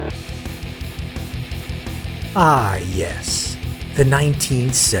Ah, yes, the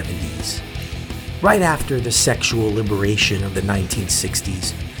 1970s. Right after the sexual liberation of the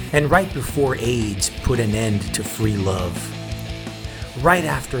 1960s, and right before AIDS put an end to free love. Right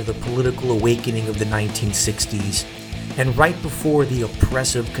after the political awakening of the 1960s, and right before the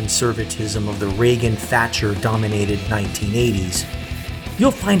oppressive conservatism of the Reagan-Thatcher-dominated 1980s,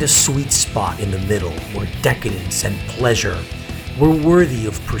 you'll find a sweet spot in the middle where decadence and pleasure were worthy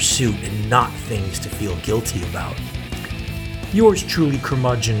of pursuit and not things to feel guilty about. Yours truly,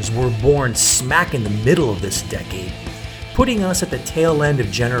 curmudgeons, were born smack in the middle of this decade, putting us at the tail end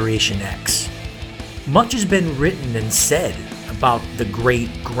of Generation X. Much has been written and said about the great,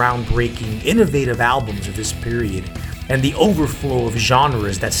 groundbreaking, innovative albums of this period and the overflow of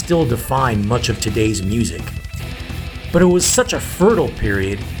genres that still define much of today's music. But it was such a fertile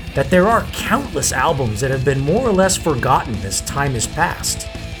period that there are countless albums that have been more or less forgotten as time has passed.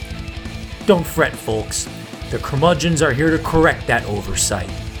 Don't fret, folks. The curmudgeons are here to correct that oversight.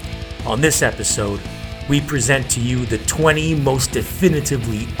 On this episode, we present to you the 20 most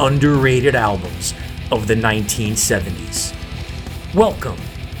definitively underrated albums of the 1970s. Welcome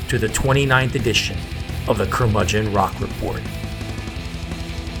to the 29th edition of the Curmudgeon Rock Report.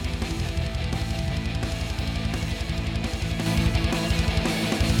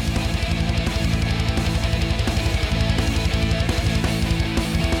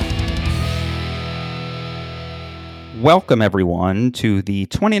 Welcome, everyone, to the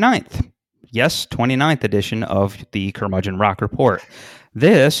 29th edition of the Curmudgeon Rock Report.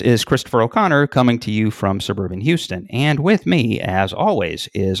 This is Christopher O'Connor coming to you from suburban Houston, and with me, as always,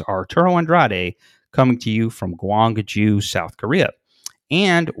 is Arturo Andrade coming to you from Gwangju, South Korea.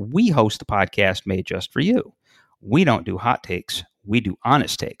 And we host a podcast made just for you. We don't do hot takes, we do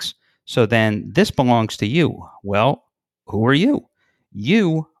honest takes. So then this belongs to you. Well, who are you?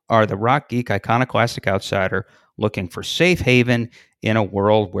 You are the rock geek iconoclastic outsider looking for safe haven in a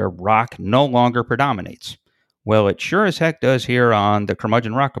world where rock no longer predominates. Well, it sure as heck does here on the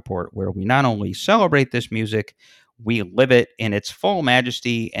Curmudgeon Rock Report, where we not only celebrate this music, we live it in its full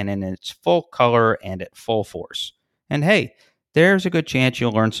majesty and in its full color and at full force. And hey, there's a good chance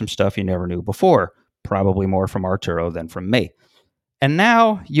you'll learn some stuff you never knew before, probably more from Arturo than from me. And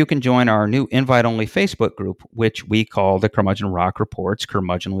now you can join our new invite-only Facebook group, which we call the Curmudgeon Rock Report's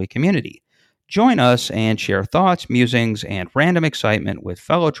Curmudgeonly Community. Join us and share thoughts, musings, and random excitement with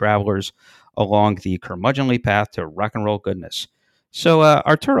fellow travelers along the curmudgeonly path to rock and roll goodness. So,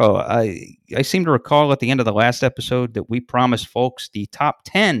 Arturo, I seem to recall at the end of the last episode that we promised folks the top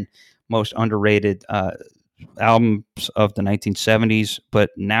 10 most underrated albums of the 1970s,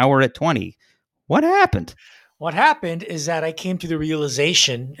 but now we're at 20. What happened? What happened is that I came to the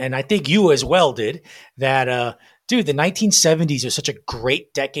realization, and I think you as well did, that the 1970s was such a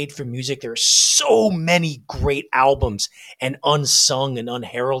great decade for music. There are so many great albums and unsung and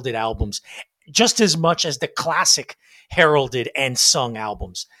unheralded albums, just as much as the classic heralded and sung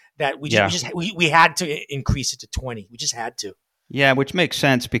albums, that we had to increase it to 20. We just had to. Yeah, which makes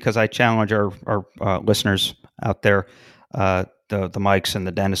sense because I challenge our listeners out there, the Mikes and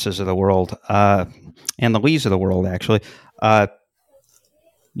the Dennises of the world, and the Lees of the world, actually.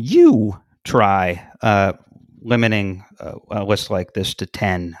 You try limiting a list like this to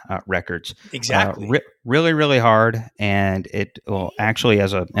 10 records. Exactly. Really, really hard, and it will actually,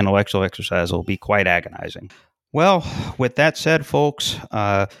 as an intellectual exercise, will be quite agonizing. Well, with that said, folks,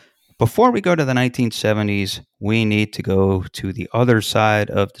 before we go to the 1970s, we need to go to the other side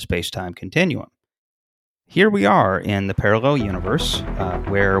of the space-time continuum. Here we are in the parallel universe,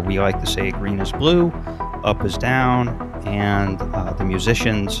 where we like to say green is blue, up is down, and the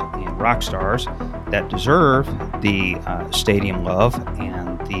musicians and rock stars that deserve the stadium love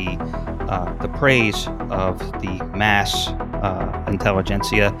and the praise of the mass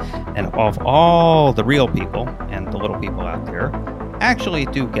intelligentsia and of all the real people and the little people out there actually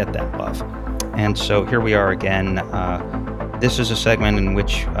do get that love. And so here we are again. This is a segment in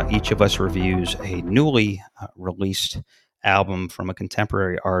which each of us reviews a newly released album from a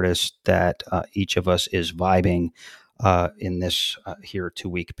contemporary artist that each of us is vibing in this here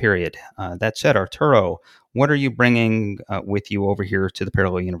 2-week period. That said, Arturo, what are you bringing with you over here to the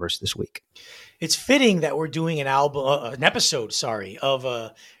Parallel Universe this week? It's fitting that we're doing an episode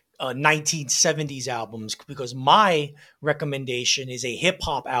of 1970s albums, because my recommendation is a hip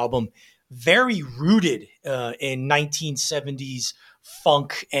hop album very rooted in 1970s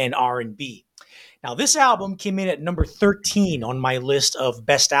funk and R&B. Now, this album came in at number 13 on my list of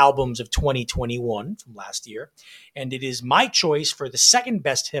best albums of 2021 from last year, and it is my choice for the second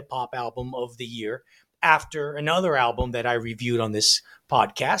best hip hop album of the year, after another album that I reviewed on this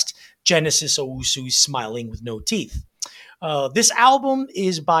podcast, Genesis Owusu's Smiling with No Teeth. This album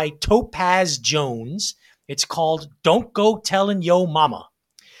is by Topaz Jones. It's called Don't Go Tellin' Yo Mama.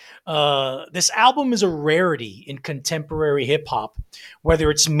 This album is a rarity in contemporary hip hop, whether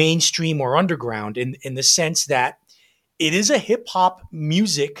it's mainstream or underground, in the sense that it is a hip hop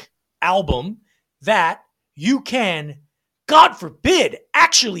music album that you can, God forbid,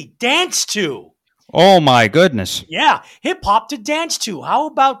 actually dance to. Oh my goodness. Yeah, hip hop to dance to. How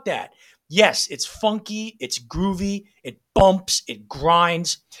about that? Yes, it's funky, it's groovy, it bumps, it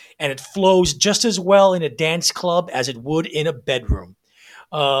grinds, and it flows just as well in a dance club as it would in a bedroom.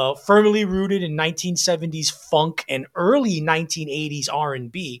 Firmly rooted in 1970s funk and early 1980s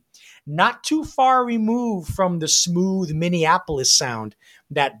R&B, not too far removed from the smooth Minneapolis sound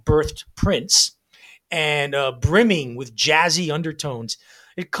that birthed Prince, and brimming with jazzy undertones.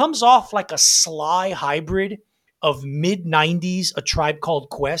 It comes off like a sly hybrid of mid-90s A Tribe Called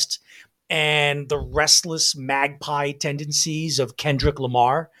Quest and the restless magpie tendencies of Kendrick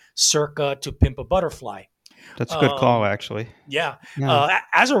Lamar, circa To Pimp a Butterfly. That's a good call, actually. Yeah. Yeah.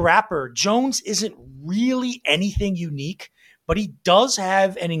 As a rapper, Jones isn't really anything unique, but he does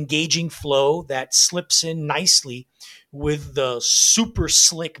have an engaging flow that slips in nicely with the super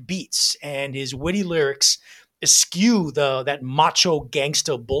slick beats, and his witty lyrics eschew that macho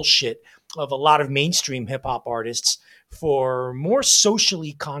gangsta bullshit of a lot of mainstream hip hop artists for more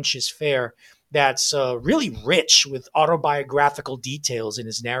socially conscious fare that's really rich with autobiographical details in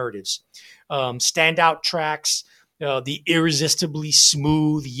his narratives. Standout tracks, the irresistibly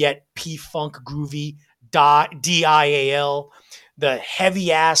smooth yet P-funk groovy DIAL, the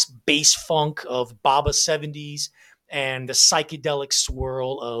heavy-ass bass funk of Baba 70s, and the psychedelic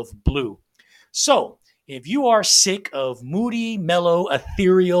swirl of Blue. So, if you are sick of moody, mellow,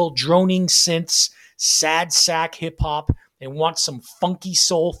 ethereal, droning synths, sad sack hip-hop, and want some funky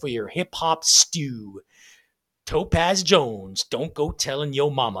soul for your hip-hop stew, Topaz Jones, Don't Go Tellin' Yo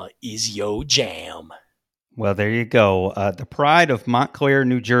Mama is yo jam. Well, there you go. The pride of Montclair,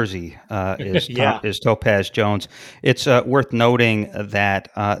 New Jersey, is Topaz Jones. It's worth noting that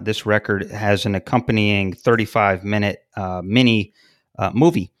this record has an accompanying 35-minute mini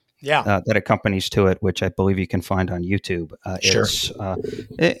movie that accompanies to it, which I believe you can find on YouTube. Sure.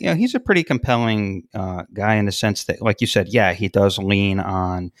 He's a pretty compelling guy in the sense that, like you said, he does lean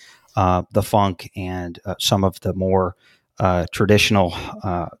on the funk and some of the more traditional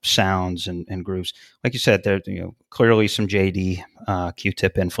sounds and grooves. Like you said, there's clearly some JD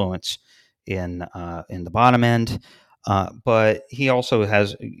Q-Tip influence in the bottom end, but he also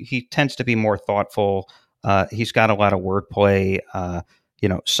he tends to be more thoughtful. He's got a lot of wordplay.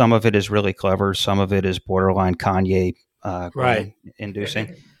 Some of it is really clever, some of it is borderline Kanye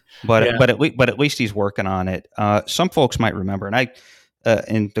inducing. But at least he's working on it. Some folks might remember, and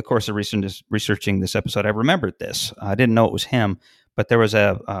in the course of researching this episode, I remembered this. I didn't know it was him, but there was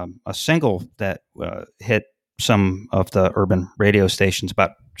a single that hit some of the urban radio stations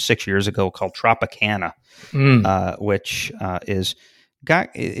about 6 years ago called Tropicana, which is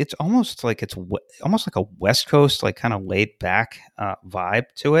it's almost like a West Coast, like kind of laid back vibe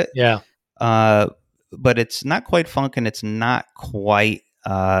to it. Yeah. But it's not quite funk and it's not quite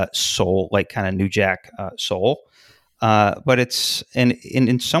soul, like kind of New Jack soul. But it's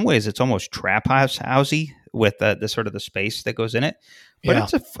in some ways it's almost trap housey with the sort of the space that goes in it.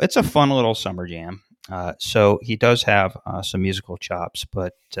 But it's a fun little summer jam. So he does have some musical chops.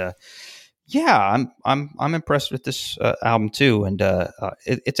 But I'm impressed with this album too. And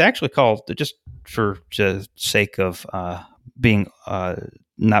it's actually called, just for the sake of being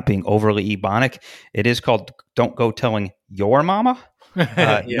not being overly ebonic, it is called "Don't Go Telling Your Mama."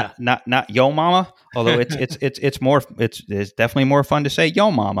 Not yo mama, although it's definitely more fun to say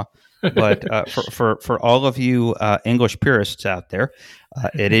yo mama, but for all of you English purists out there,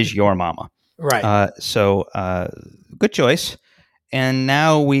 it is your mama, right? So good choice. And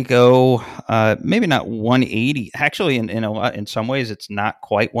now we go maybe not 180, actually in some ways it's not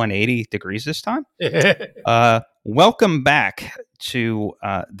quite 180 degrees this time. Welcome back to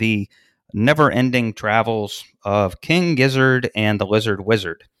the never-ending travels of King Gizzard and the Lizard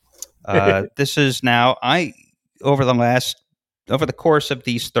Wizard. This is now over the course of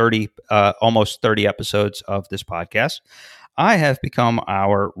these almost 30 episodes of this podcast, I have become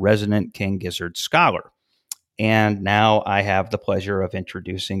our resident King Gizzard scholar. And now I have the pleasure of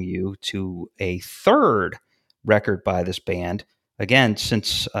introducing you to a third record by this band, again,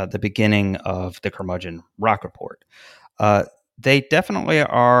 since the beginning of the Curmudgeon Rock Report. They definitely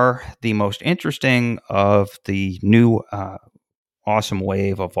are the most interesting of the new awesome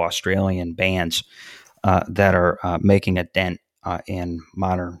wave of Australian bands. that are making a dent in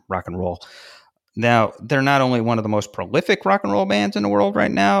modern rock and roll. Now, they're not only one of the most prolific rock and roll bands in the world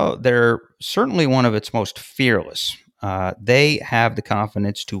right now, they're certainly one of its most fearless. They have the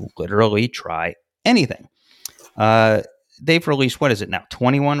confidence to literally try anything. They've released, what is it now,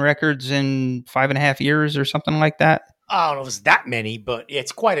 21 records in 5.5 years or something like that? I don't know if it's that many, but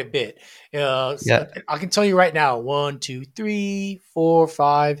it's quite a bit. Yeah. I can tell you right now, 1, 2, 3, 4,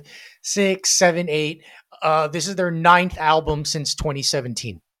 5, 6, 7, 8. This is their 9th album since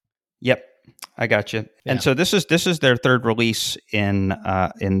 2017. Yep. I got you. Yeah. And so this is their third release in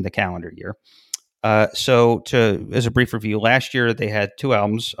the calendar year. So as a brief review, last year they had 2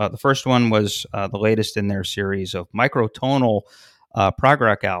 albums. The first one was the latest in their series of microtonal prog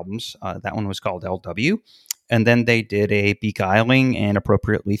rock albums. That one was called LW. And then they did a beguiling and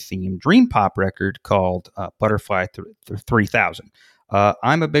appropriately themed dream pop record called Butterfly 3000.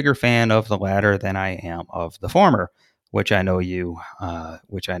 I'm a bigger fan of the latter than I am of the former, which I know you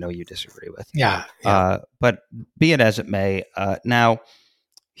disagree with. Yeah. But be it as it may, now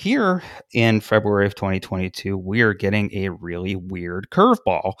here in February of 2022, we are getting a really weird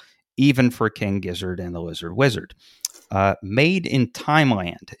curveball, even for King Gizzard and the Lizard Wizard. Made in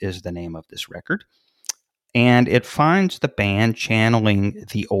Timeland is the name of this record. And it finds the band channeling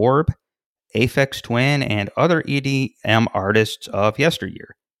The Orb, Aphex Twin, and other EDM artists of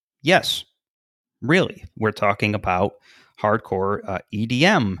yesteryear. Yes, really, we're talking about hardcore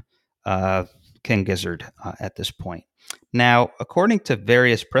EDM King Gizzard at this point. Now, according to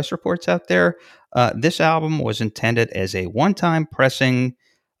various press reports out there, this album was intended as a one-time pressing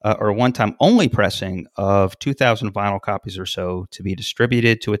or one-time only pressing of 2,000 vinyl copies or so to be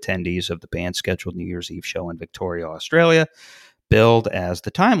distributed to attendees of the band's scheduled New Year's Eve show in Victoria, Australia, billed as the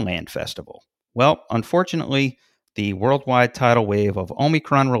Timeland Festival. Well, unfortunately, the worldwide tidal wave of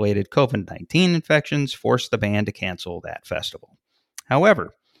Omicron-related COVID-19 infections forced the band to cancel that festival.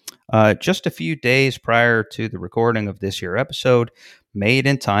 However, just a few days prior to the recording of this year's episode, Made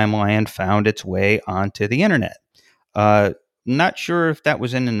in Timeland found its way onto the internet. Not sure if that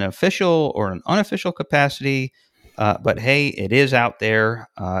was in an official or an unofficial capacity, but hey, it is out there.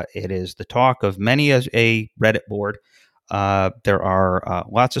 It is the talk of many as a Reddit board. There are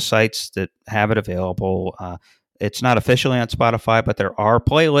lots of sites that have it available. It's not officially on Spotify, but there are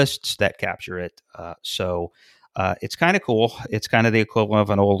playlists that capture it. So it's kind of cool. It's kind of the equivalent of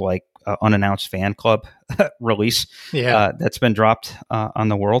an old unannounced fan club release that's been dropped on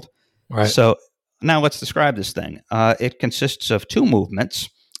the world. Right. So now let's describe this thing. It consists of 2 movements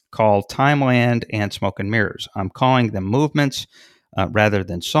called Timeland and Smoke and Mirrors. I'm calling them movements rather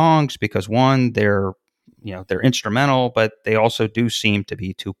than songs because one, they're instrumental, but they also do seem to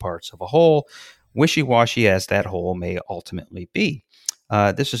be 2 parts of a whole, wishy-washy as that whole may ultimately be.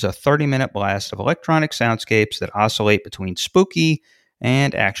 This is a 30-minute blast of electronic soundscapes that oscillate between spooky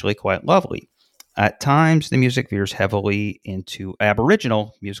and actually quite lovely. At times, the music veers heavily into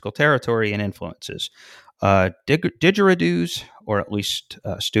Aboriginal musical territory and influences. Didgeridoos, or at least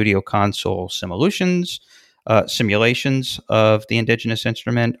studio console simulations of the indigenous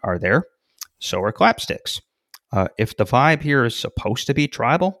instrument are there. So are clapsticks. If the vibe here is supposed to be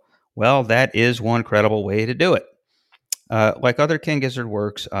tribal, well, that is one credible way to do it. Like other King Gizzard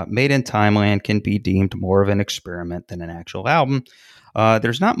works, Made in Timeland can be deemed more of an experiment than an actual album.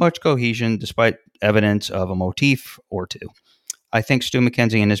 There's not much cohesion despite evidence of a motif or 2. I think Stu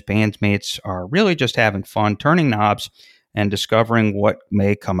McKenzie and his bandmates are really just having fun turning knobs and discovering what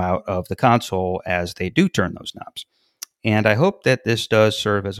may come out of the console as they do turn those knobs. And I hope that this does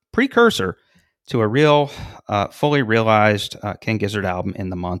serve as a precursor to a real, fully realized King Gizzard album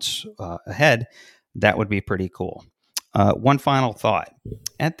in the months ahead. That would be pretty cool. One final thought.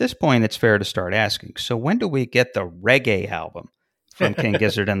 At this point, it's fair to start asking, so when do we get the reggae album from King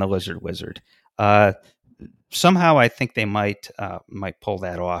Gizzard and the Lizard Wizard? Somehow I think they might pull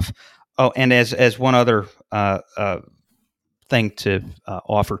that off. Oh, and as one other thing to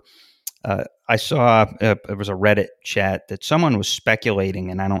offer, I saw it was a Reddit chat that someone was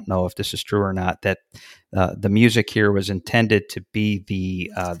speculating, and I don't know if this is true or not, that the music here was intended to be the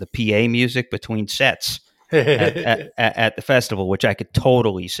PA music between sets at the festival, which I could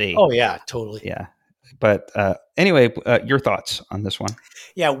totally see. Oh yeah, totally. Yeah. But anyway, your thoughts on this one?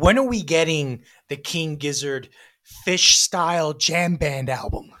 Yeah, when are we getting the King Gizzard Fish style jam band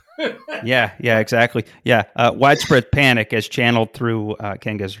album? Yeah, exactly. Yeah, Widespread Panic as channeled through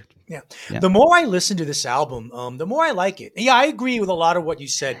King Gizzard. Yeah. The more I listen to this album, the more I like it. Yeah, I agree with a lot of what you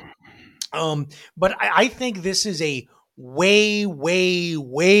said. But I think this is a way, way,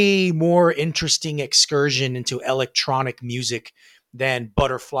 way more interesting excursion into electronic music than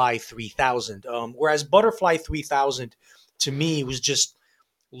Butterfly 3000. Whereas Butterfly 3000 to me was just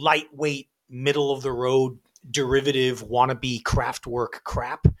lightweight, middle of the road, derivative, wannabe Kraftwerk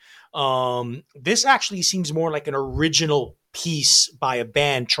crap. This actually seems more like an original piece by a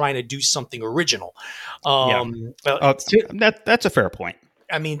band trying to do something original. Yeah. That's a fair point.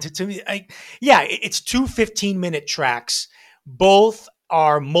 I mean, to me, it's two 15-minute tracks. Both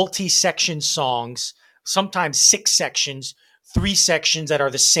are multi-section songs, sometimes 6 sections, 3 sections that are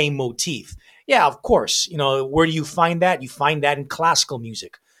the same motif. Yeah, of course. Where do you find that? You find that in classical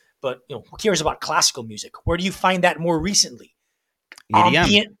music. But who cares about classical music? Where do you find that more recently?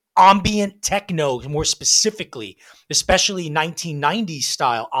 EDM. Ambient techno, more specifically, especially 1990s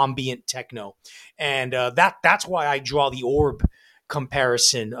style ambient techno, and that's why I draw the Orb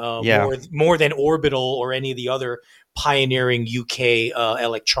comparison more than Orbital or any of the other pioneering UK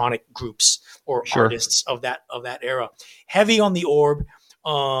electronic groups or artists of that era. Heavy on the Orb.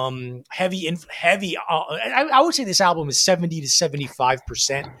 Heavy. I would say this album is 70 to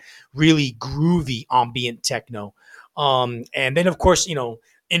 75% really groovy ambient techno. And then of course,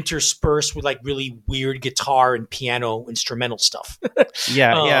 interspersed with like really weird guitar and piano instrumental stuff.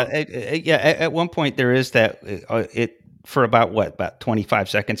 At one point there is that it for about 25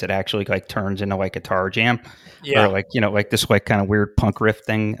 seconds it actually like turns into like a guitar jam, or like this like kind of weird punk riff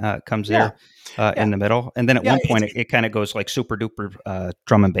thing comes there in the middle, and then at one point it kind of goes like super duper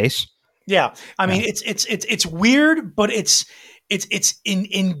drum and bass. Yeah, I mean it's weird, but it's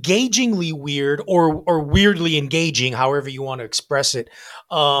engagingly weird or weirdly engaging, however you want to express it.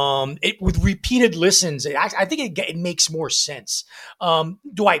 With repeated listens, I think it makes more sense.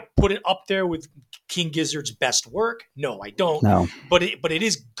 Do I put it up there with King Gizzard's best work? No, I don't. No, but it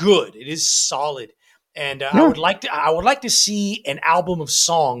is good. It is solid, and I would like to see an album of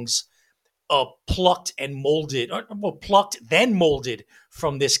songs plucked and molded, plucked then molded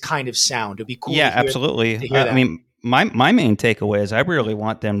from this kind of sound. It'd be cool. Yeah, absolutely. I mean, my main takeaway is I really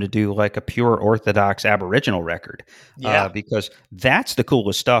want them to do like a pure Orthodox Aboriginal record, because that's the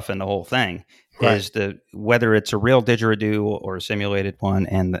coolest stuff in the whole thing. Right. Is whether it's a real didgeridoo or a simulated one,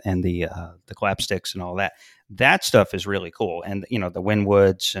 and the clapsticks and all that. That stuff is really cool, and the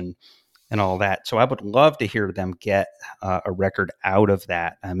Winwoods and all that. So I would love to hear them get a record out of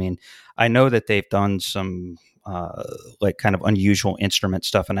that. I mean, I know that they've done some like kind of unusual instrument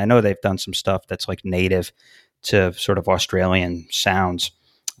stuff, and I know they've done some stuff that's like native to sort of Australian sounds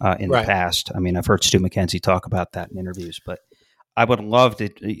in the past. I mean, I've heard Stu McKenzie talk about that in interviews, but I would love to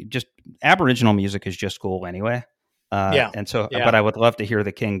just Aboriginal music is just cool anyway. But I would love to hear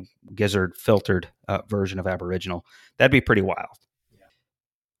the King Gizzard filtered version of Aboriginal. That'd be pretty wild.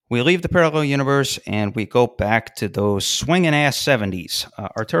 We leave the parallel universe and we go back to those swinging ass 70s.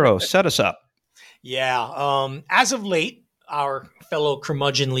 Arturo, set us up. Yeah. As of late, our fellow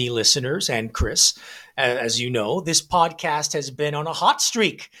curmudgeonly listeners and Chris, as you know, this podcast has been on a hot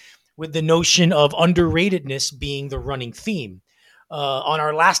streak with the notion of underratedness being the running theme. On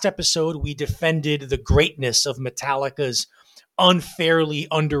our last episode, we defended the greatness of Metallica's unfairly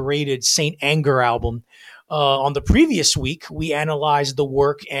underrated Saint Anger album. On the previous week, we analyzed the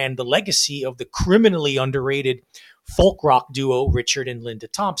work and the legacy of the criminally underrated folk rock duo Richard and Linda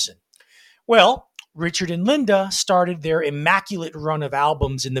Thompson. Well, Richard and Linda started their immaculate run of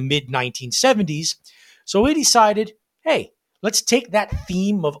albums in the mid-1970s, so we decided, hey, let's take that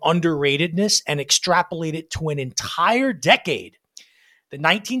theme of underratedness and extrapolate it to an entire decade. The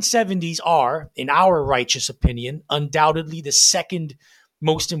 1970s are, in our righteous opinion, undoubtedly the second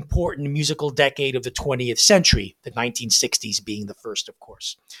most important musical decade of the 20th century, the 1960s being the first, of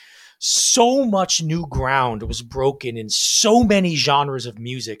course. So much new ground was broken in so many genres of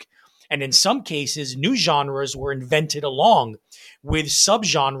music, and in some cases, new genres were invented along with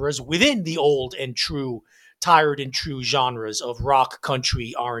subgenres within the old and true, tired and true genres of rock,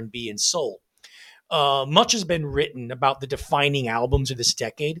 country, R&B, and soul. Much has been written about the defining albums of this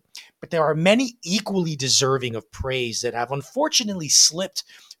decade, but there are many equally deserving of praise that have unfortunately slipped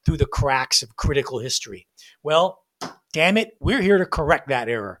through the cracks of critical history. Well, damn it, we're here to correct that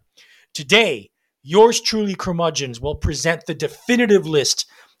error. Today, yours truly, Curmudgeons, will present the definitive list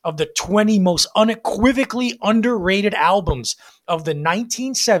of the 20 most unequivocally underrated albums of the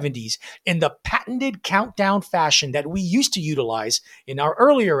 1970s in the patented countdown fashion that we used to utilize in our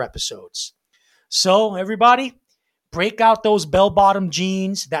earlier episodes. So, everybody, break out those bell-bottom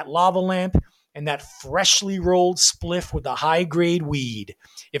jeans, that lava lamp, and that freshly rolled spliff with a high-grade weed.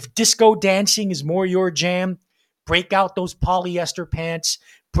 If disco dancing is more your jam, break out those polyester pants,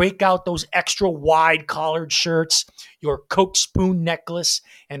 break out those extra wide collared shirts, your Coke spoon necklace,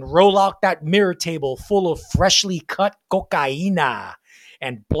 and roll out that mirror table full of freshly cut cocaina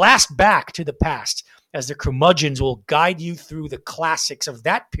and blast back to the past as the curmudgeons will guide you through the classics of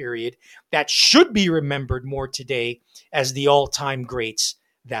that period that should be remembered more today as the all-time greats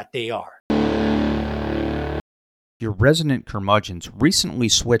that they are. Your resident curmudgeons recently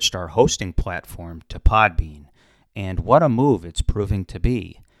switched our hosting platform to Podbean, and what a move it's proving to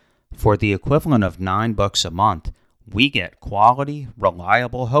be. For the equivalent of $9 a month, we get quality,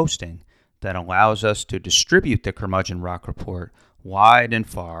 reliable hosting that allows us to distribute the Curmudgeon Rock Report wide and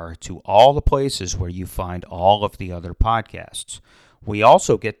far to all the places where you find all of the other podcasts. We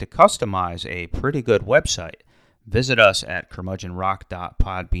also get to customize a pretty good website. Visit us at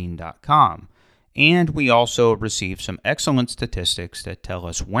curmudgeonrock.podbean.com. And we also receive some excellent statistics that tell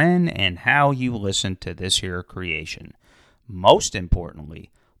us when and how you listen to this here creation. Most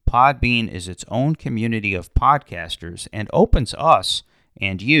importantly, Podbean is its own community of podcasters and opens us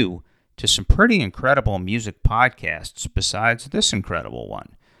and you to some pretty incredible music podcasts besides this incredible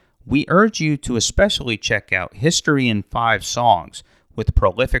one. We urge you to especially check out History in 5 Songs with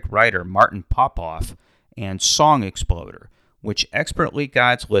prolific writer Martin Popoff and Song Exploder, which expertly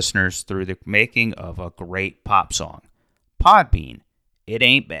guides listeners through the making of a great pop song. Podbean, it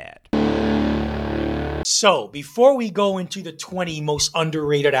ain't bad. So, before we go into the 20 most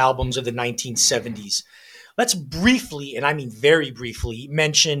underrated albums of the 1970s, let's briefly, and I mean very briefly,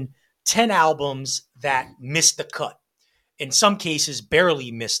 mention 10 albums that missed the cut. In some cases,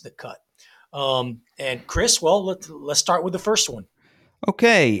 barely missed the cut. And Chris, well, let's start with the first one.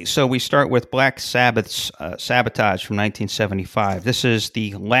 Okay, so we start with Black Sabbath's Sabotage from 1975. This is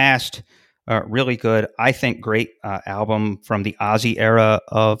the last really good, I think great album from the Ozzy era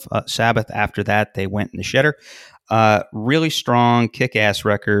of Sabbath. After that, they went in the shitter. Really strong, kick-ass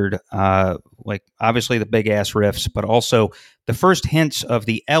record, like obviously the big-ass riffs, but also the first hints of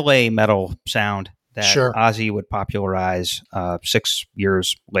the LA metal sound that Ozzy would popularize 6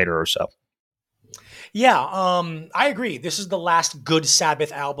 years later or so. Yeah, I agree. This is the last good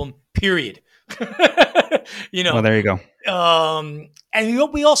Sabbath album, period. Well, there you go.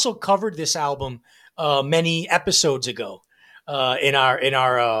 And we also covered this album many episodes ago in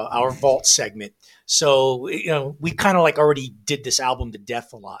our Vault segment. So, we kind of like already did this album to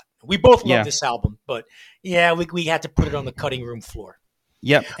death a lot. We both love this album, but yeah, we had to put it on the cutting room floor.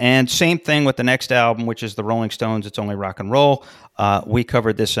 Yep, and same thing with the next album, which is the Rolling Stones' It's Only Rock and Roll. We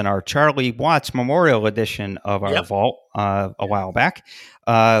covered this in our Charlie Watts Memorial Edition of our Vault a while back.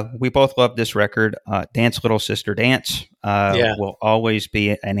 We both love this record. Dance Little Sister Dance will always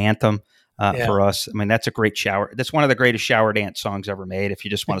be an anthem for us. I mean, that's a great shower. That's one of the greatest shower dance songs ever made. If you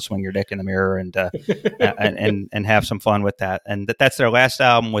just want to swing your dick in the mirror and have some fun with that. And that's their last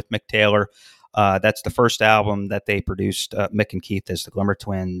album with Mick Taylor. That's the first album that they produced, Mick and Keith as the Glimmer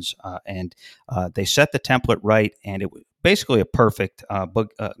Twins, and they set the template right, and it was basically a perfect,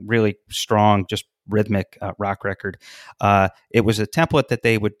 really strong, just rhythmic rock record. It was a template that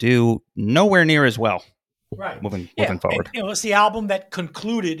they would do nowhere near as well. Right. Moving forward. It's the album that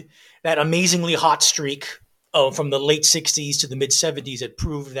concluded that amazingly hot streak from the late 60s to the mid 70s. It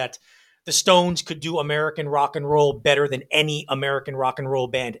proved that the Stones could do American rock and roll better than any American rock and roll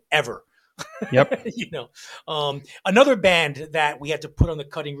band ever. Yep. Another band that we had to put on the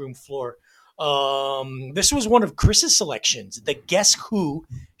cutting room floor. This was one of Chris's selections, the Guess Who,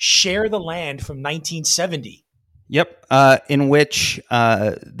 Share the Land from 1970. Yep. In which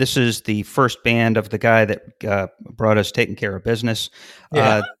this is the first band of the guy that brought us Taking Care of Business.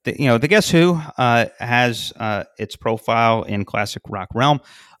 Yeah. The Guess Who has its profile in classic rock realm.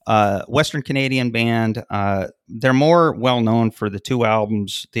 Western Canadian band. They're more well known for the two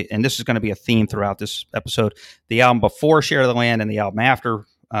albums, and this is going to be a theme throughout this episode. The album before Share the Land and the album after,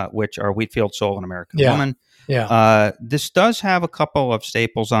 which are Wheatfield Soul and American Woman. Yeah. This does have a couple of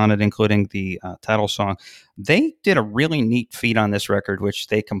staples on it, including the title song. They did a really neat feat on this record, which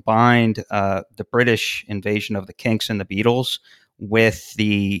they combined the British invasion of the Kinks and the Beatles with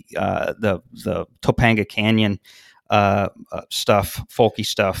the Topanga Canyon stuff, folky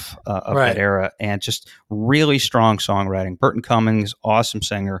stuff of that era, and just really strong songwriting. Burton Cummings, awesome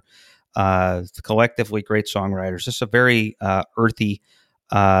singer, collectively great songwriters. Just a very earthy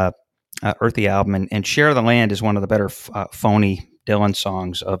album, and Share the Land is one of the better phony Dylan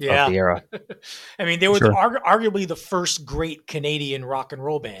songs of the era. I mean, they were arguably the first great Canadian rock and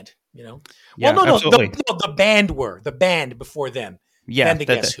roll band. Yeah, the band before them. Yeah, then the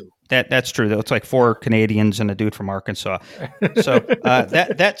Guess Who. That's true. It's like 4 Canadians and a dude from Arkansas. So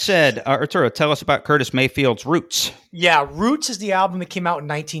that said, Arturo, tell us about Curtis Mayfield's Roots. Yeah, Roots is the album that came out in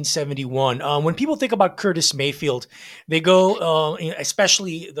 1971. When people think about Curtis Mayfield, they go,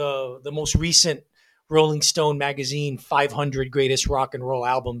 especially the most recent Rolling Stone magazine 500 greatest rock and roll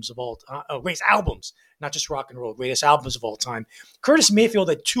albums of all greatest albums, not just rock and roll, greatest albums of all time. Curtis Mayfield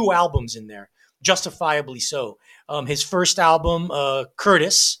had 2 albums in there, justifiably so. His first album,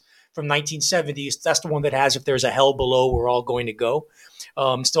 Curtis, from 1970, that's the one that has "If There's a Hell Below, We're All Going to Go."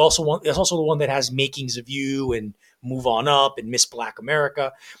 It's also the one that has "Makings of You" and "Move On Up" and "Miss Black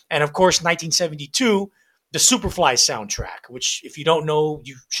America," and of course, 1972, the Superfly soundtrack, which if you don't know,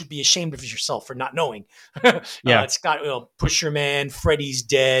 you should be ashamed of yourself for not knowing. Yeah. It's got Pusher Man, Freddie's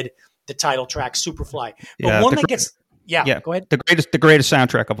Dead, the title track, Superfly. But Yeah, one that gets go ahead. The greatest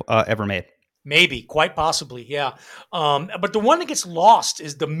soundtrack of ever made. Maybe, quite possibly, yeah. But the one that gets lost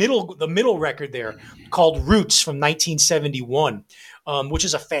is the middle record there, called Roots from 1971, which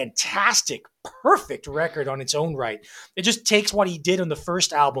is a fantastic, perfect record on its own right. It just takes what he did on the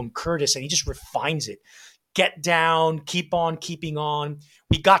first album, Curtis, and he just refines it. Get Down, Keep On Keeping On.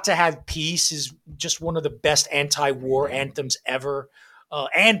 We Got to Have Peace is just one of the best anti-war anthems ever,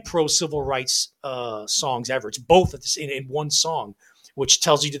 and pro-civil rights songs ever. It's both in one song, which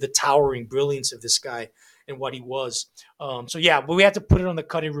tells you the towering brilliance of this guy and what he was. But we had to put it on the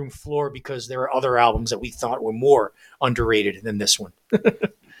cutting room floor because there are other albums that we thought were more underrated than this one.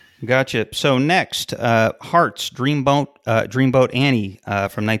 Gotcha. So next, Hearts, Dreamboat Annie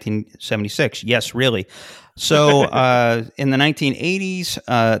from 1976. Yes, really. So in the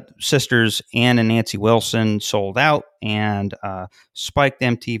 1980s, sisters Ann and Nancy Wilson sold out and spiked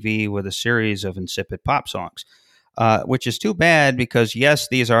MTV with a series of insipid pop songs. Which is too bad because, yes,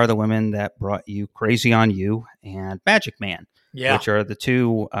 these are the women that brought you Crazy on You and Magic Man, which are the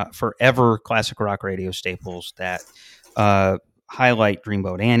 2 forever classic rock radio staples that highlight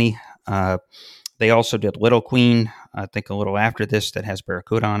Dreamboat Annie. They also did Little Queen, I think a little after this, that has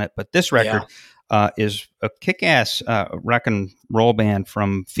Barracuda on it. But this record is a kick-ass rock and roll band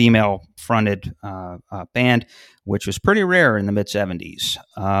from female-fronted band, which was pretty rare in the mid-'70s.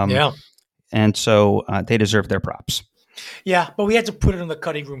 And so they deserve their props. Yeah, but we had to put it on the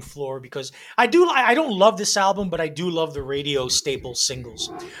cutting room floor because I don't love this album, but I do love the radio staple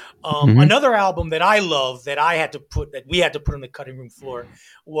singles. Another album that I love that we had to put on the cutting room floor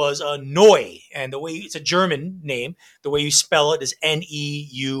was Neu, and the way it's a German name, the way you spell it is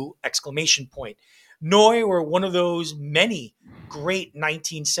Neu exclamation point. Neu were one of those many great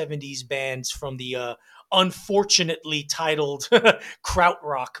 1970s bands from the unfortunately titled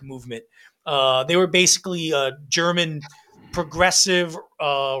krautrock movement. They were basically a German progressive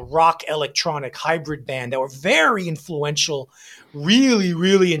rock electronic hybrid band that were very influential, really,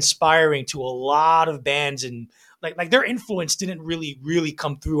 really inspiring to a lot of bands, and like their influence didn't really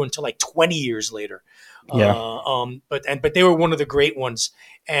come through until like 20 years later. But they were one of the great ones,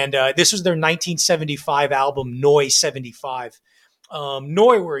 and this was their 1975 album Neu 75.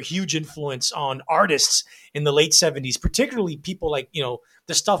 Neu were a huge influence on artists in the late 70s, particularly people like,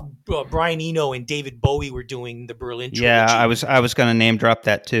 the stuff Brian Eno and David Bowie were doing, the Berlin Trilogy. Yeah, I was going to name drop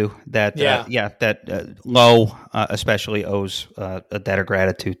that too. That Low especially owes a debt of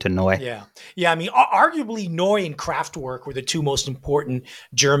gratitude to Neu. Yeah. I mean, arguably Neu and Kraftwerk were the 2 most important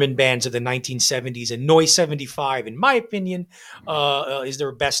German bands of the 1970s, and Neu 75, in my opinion, is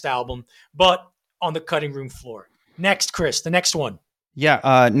their best album, but on the cutting room floor. Next, Chris, the next one.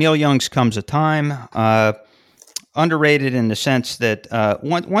 Yeah, Neil Young's Comes a Time. Underrated in the sense that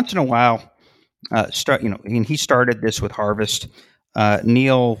once in a while, he started this with Harvest.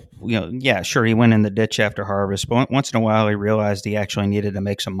 Neil, sure, he went in the ditch after Harvest, but once in a while he realized he actually needed to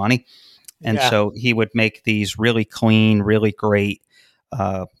make some money. And so he would make these really clean, really great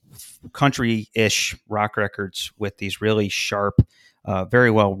country-ish rock records with these really sharp, very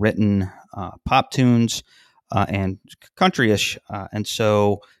well-written pop tunes. And country-ish, and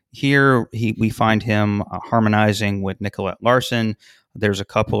so here we find him harmonizing with Nicolette Larson. There's a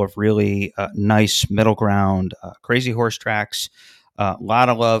couple of really nice middle ground Crazy Horse tracks.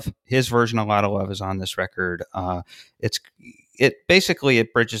 Lotta Love, his version of Lotta Love is on this record. It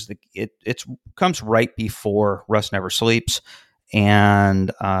bridges it comes right before Rust Never Sleeps,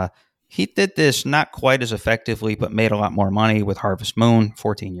 and he did this not quite as effectively, but made a lot more money with Harvest Moon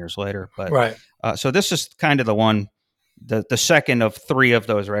 14 years later. But right. So this is kind of the one, the second of 3 of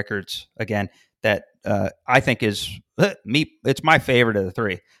those records, again, that I think is it's my favorite of the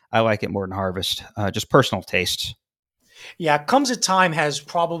 3. I like it more than Harvest, just personal tastes. Yeah, Comes a Time has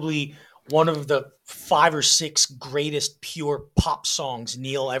probably one of the 5 or 6 greatest pure pop songs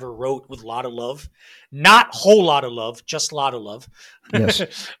Neil ever wrote with Lot of Love. Not Whole Lot of Love, just Lot of Love. Yes.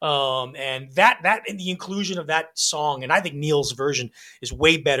 And that and the inclusion of that song, and I think Neil's version is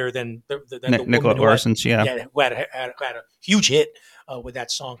way better than the Nicola woman Larson's, who had a huge hit with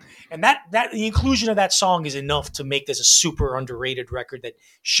that song. And that the inclusion of that song is enough to make this a super underrated record that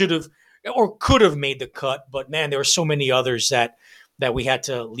should have or could have made the cut. But man, there were so many others that we had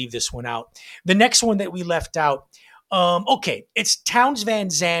to leave this one out. The next one that we left out, it's Townes Van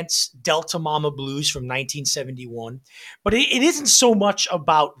Zant's Delta Mama Blues from 1971. But it isn't so much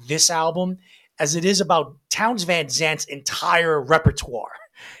about this album as it is about Townes Van Zant's entire repertoire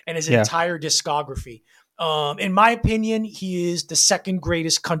and his entire discography. In my opinion, he is the second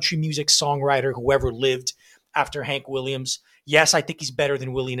greatest country music songwriter who ever lived after Hank Williams. Yes, I think he's better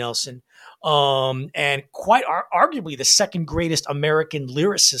than Willie Nelson. And quite arguably the second greatest American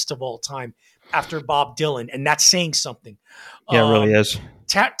lyricist of all time after Bob Dylan. And that's saying something. Yeah, it really is.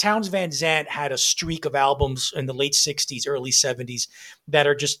 Townes Van Zandt had a streak of albums in the late 60s, early 70s that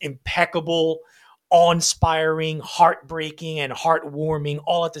are just impeccable, awe-inspiring, heartbreaking, and heartwarming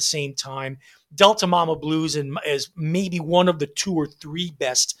all at the same time. Delta Mama Blues is maybe one of the 2 or 3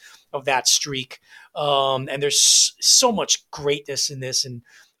 best of that streak. And there's so much greatness in this, and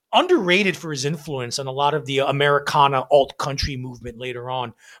underrated for his influence on a lot of the Americana alt country movement later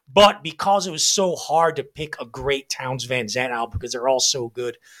on. But because it was so hard to pick a great Townes Van Zandt album because they're all so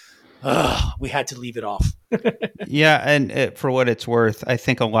good, we had to leave it off. Yeah, and for what it's worth, I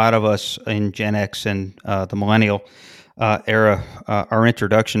think a lot of us in Gen X and the millennial era, our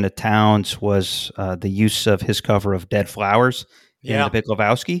introduction to Townes was the use of his cover of Dead Flowers in The Big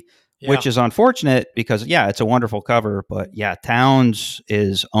Lebowski. Yeah. Which is unfortunate because, it's a wonderful cover. But,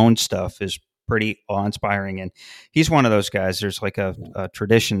 Townes' own stuff is pretty awe-inspiring. And he's one of those guys. There's like a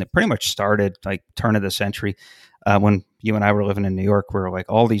tradition that pretty much started like turn of the century when you and I were living in New York, where like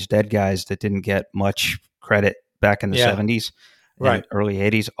all these dead guys that didn't get much credit back in the 70s and early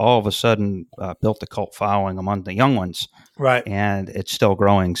 80s, all of a sudden built a cult following among the young ones. Right. And it's still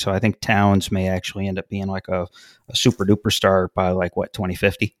growing. So I think Townes may actually end up being like a super duper star by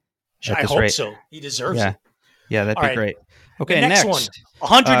 2050. I hope so. He deserves it. Yeah, that'd be great. Okay, the next one,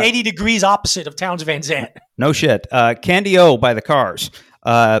 180 degrees opposite of Townes Van Zandt. No shit. Candy O by the Cars.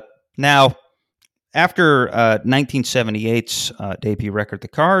 Now, after 1978's debut record, The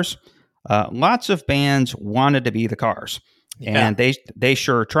Cars, lots of bands wanted to be The Cars, and they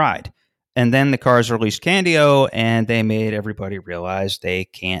sure tried. And then The Cars released Candy O, and they made everybody realize they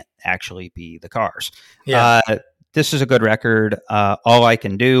can't actually be The Cars. Yeah. This is a good record. All I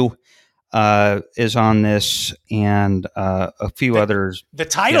Can Do is on this, and a few others. The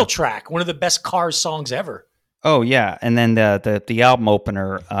title track, one of the best Cars songs ever. Oh yeah, and then the album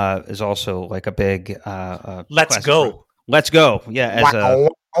opener is also like a big Let's Go. Let's Go. Yeah, as wow,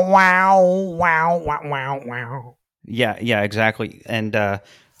 wow, wow, wow, wow. Yeah, exactly. And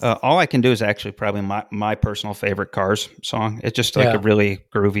All I Can Do is actually probably my personal favorite Cars song. It's just like a really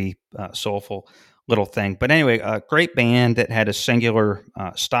groovy, soulful little thing. But anyway, a great band that had a singular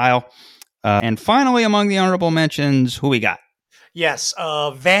style. And finally, among the honorable mentions, who we got? Yes,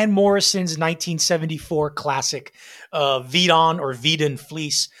 Van Morrison's 1974 classic, Vidon or Vidon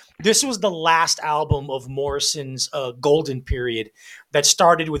Fleece. This was the last album of Morrison's golden period that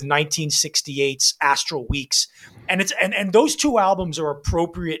started with 1968's Astral Weeks. And those 2 albums are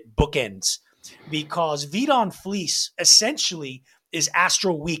appropriate bookends because Vidon Fleece essentially is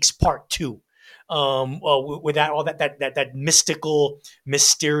Astral Weeks Part 2. With that mystical,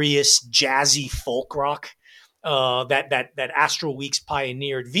 mysterious, jazzy folk rock that Astral Weeks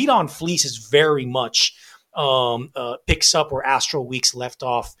pioneered. Vidon Fleece is very much picks up where Astral Weeks left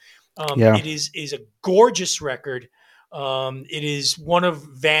off. It is a gorgeous record. It is one of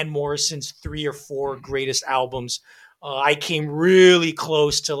Van Morrison's 3 or 4 greatest albums. I came really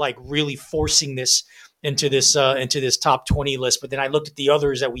close to like really forcing this into this top 20 list, but then I looked at the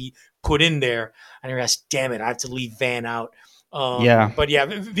others that we put in there, and I realized, damn it, I have to leave Van out. But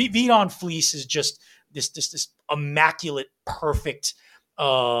Vidon Fleece is just this immaculate, perfect.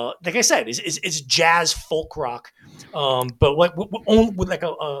 Like I said, it's jazz folk rock, but with like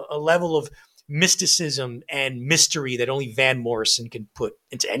a level of mysticism and mystery that only Van Morrison can put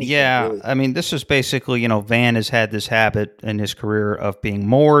into anything. Yeah, really. I mean, this is basically, Van has had this habit in his career of being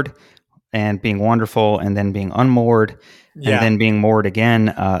moored and being wonderful, and then being unmoored, and then being moored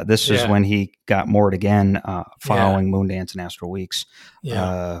again. This is when he got moored again, following Moondance and Astral Weeks.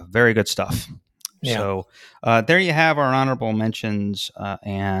 Very good stuff. Yeah. So there you have our honorable mentions,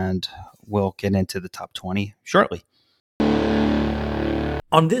 and we'll get into the top 20 shortly.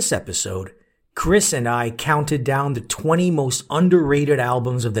 On this episode, Chris and I counted down the 20 most underrated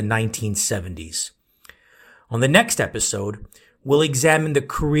albums of the 1970s. On the next episode, we'll examine the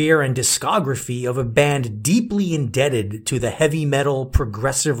career and discography of a band deeply indebted to the heavy metal,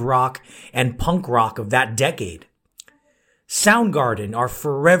 progressive rock, and punk rock of that decade. Soundgarden are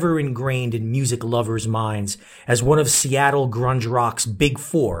forever ingrained in music lovers' minds as one of Seattle grunge rock's big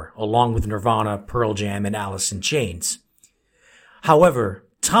four, along with Nirvana, Pearl Jam, and Alice in Chains. However,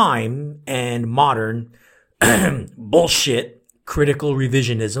 time and modern bullshit critical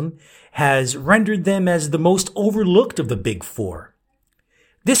revisionism has rendered them as the most overlooked of the big four.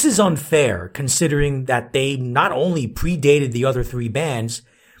 This is unfair considering that they not only predated the other three bands,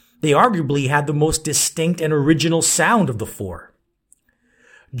 they arguably had the most distinct and original sound of the four.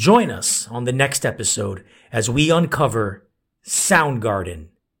 Join us on the next episode as we uncover Soundgarden,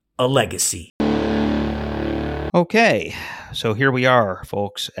 a legacy. Okay, so here we are,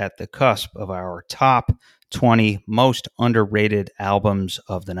 folks, at the cusp of our top 20 most underrated albums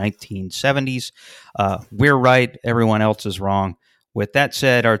of the 1970s. We're right, everyone else is wrong. With that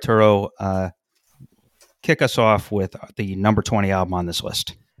said, Arturo, kick us off with the number 20 album on this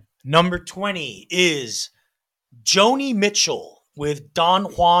list. Number 20 is Joni Mitchell with Don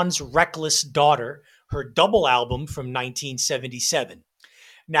Juan's Reckless Daughter, her double album from 1977.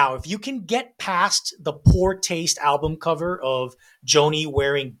 Now, if you can get past the poor taste album cover of Joni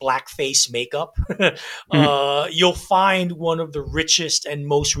wearing blackface makeup, you'll find one of the richest and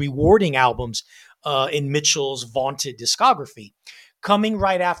most rewarding albums in Mitchell's vaunted discography, coming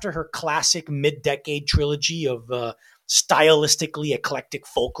right after her classic mid-decade trilogy of stylistically eclectic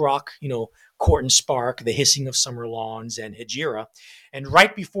folk rock, Court and Spark, The Hissing of Summer Lawns, and Hejira, and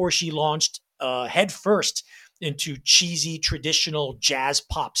right before she launched headfirst into cheesy traditional jazz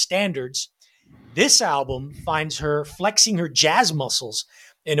pop standards, this album finds her flexing her jazz muscles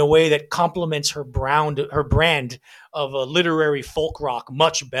in a way that complements her brand of a literary folk rock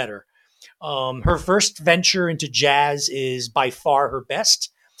much better. Her first venture into jazz is by far her best,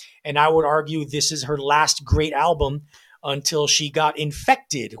 and I would argue this is her last great album until she got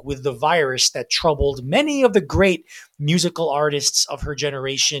infected with the virus that troubled many of the great musical artists of her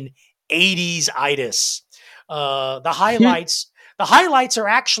generation, 80s-itis. The highlights are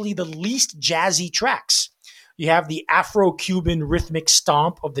actually the least jazzy tracks. You have the Afro-Cuban rhythmic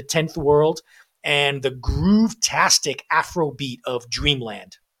stomp of The 10th World and the groove-tastic Afrobeat of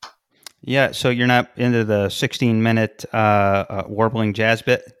Dreamland. Yeah, so you're not into the 16-minute warbling jazz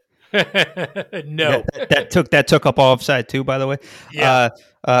bit? No. That took up all of side 2, by the way. Yeah.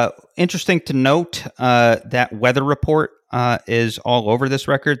 Interesting to note that Weather Report is all over this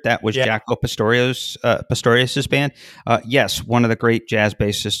record. That was Jaco Pastorius' band. Yes, one of the great jazz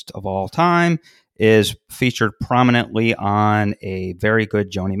bassists of all time is featured prominently on a very good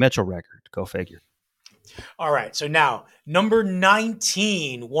Joni Mitchell record. Go figure. All right, so now number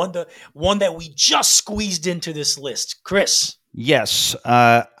 19, one that we just squeezed into this list, Chris. Yes,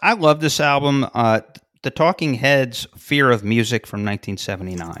 I love this album. The Talking Heads' Fear of Music from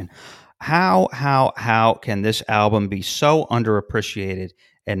 1979. How can this album be so underappreciated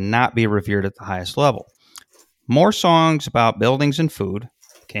and not be revered at the highest level? More songs about buildings and food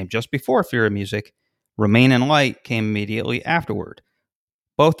came just before Fear of Music. Remain in Light came immediately afterward.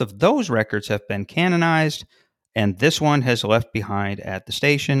 Both of those records have been canonized, and this one has left behind at the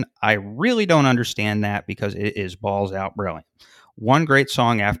station. I really don't understand that because it is balls out brilliant. One great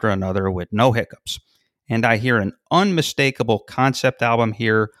song after another with no hiccups. And I hear an unmistakable concept album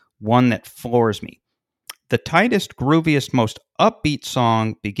here, one that floors me. The tightest, grooviest, most upbeat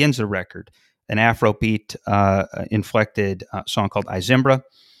song begins the record, an Afrobeat inflected song called Izimbra.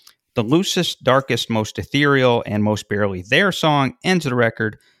 The loosest, darkest, most ethereal, and most barely there song ends the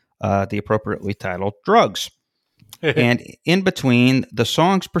record, the appropriately titled Drugs. And in between, the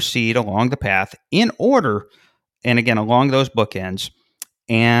songs proceed along the path in order, and again, along those bookends,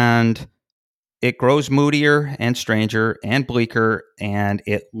 and it grows moodier and stranger and bleaker, and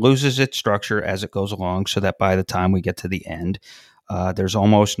it loses its structure as it goes along, so that by the time we get to the end, there's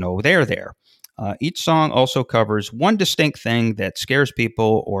almost no there. Each song also covers one distinct thing that scares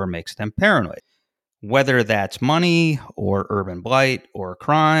people or makes them paranoid. Whether that's money or urban blight or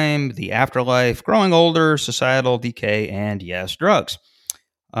crime, the afterlife, growing older, societal decay, and yes, drugs.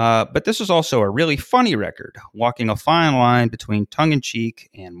 But this is also a really funny record, walking a fine line between tongue-in-cheek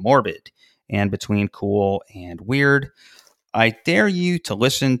and morbid, and between cool and weird. I dare you to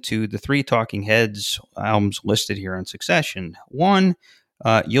listen to the 3 Talking Heads albums listed here in succession. 1,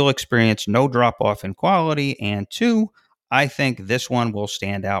 you'll experience no drop-off in quality, and 2, I think this one will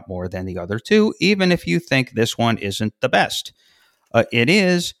stand out more than the other 2, even if you think this one isn't the best. It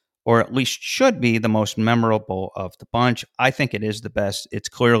is, or at least should be, the most memorable of the bunch. I think it is the best. It's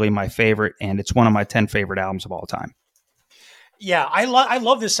clearly my favorite, and it's one of my 10 favorite albums of all time. Yeah, I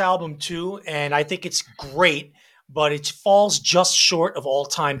love this album too, and I think it's great, but it falls just short of all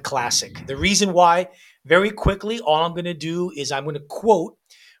time classic. The reason why, very quickly, all I'm going to do is I'm going to quote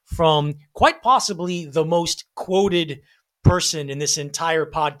from quite possibly the most quoted person in this entire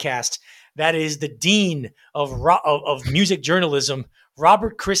podcast. That is the dean of music journalism,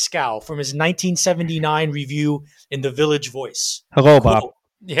 Robert Christgau, from his 1979 review in the Village Voice. Hello, Bob. Quote,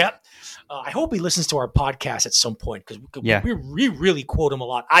 yeah. I hope he listens to our podcast at some point because Yeah. we really quote him a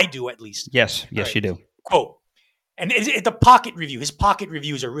lot. I do, at least. Yes, All right. you do. Quote. And the pocket review, his pocket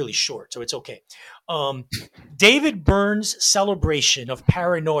reviews are really short, so it's okay. David Byrne's celebration of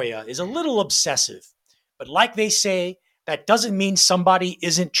Paranoia is a little obsessive, but like they say, that doesn't mean somebody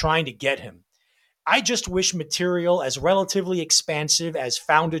isn't trying to get him. I just wish material as relatively expansive as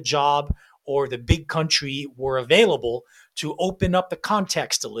Found a Job or The Big Country were available to open up the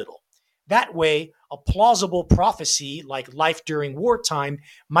context a little. That way, a plausible prophecy like Life During Wartime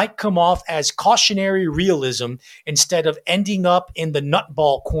might come off as cautionary realism instead of ending up in the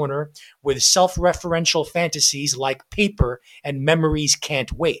nutball corner with self-referential fantasies like Paper and Memories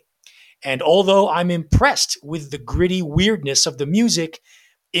Can't Wait. And although I'm impressed with the gritty weirdness of the music,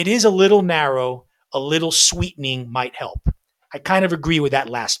 it is a little narrow. A little sweetening might help. I kind of agree with that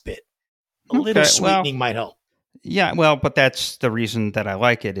last bit. A little sweetening might help. Yeah, well, but that's the reason that I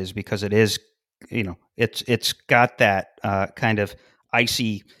like it, is because it is, it's got that kind of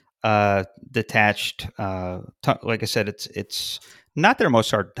icy, detached. Like I said, it's not their most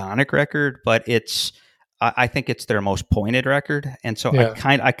sardonic record, but I think it's their most pointed record, and so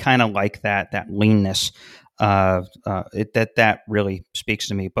I kind of like that leanness. That really speaks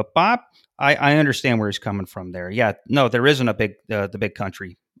to me. But Bob, I understand where he's coming from there. Yeah, no, there isn't the Big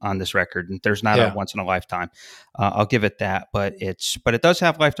Country on this record, and there's not a once in a lifetime. I'll give it that, but it does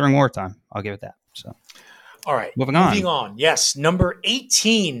have Life During Wartime. I'll give it that. So, all right, moving on. Yes, number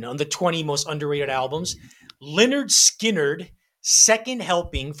 18 on the 20 most underrated albums, Lynyrd Skynyrd, Second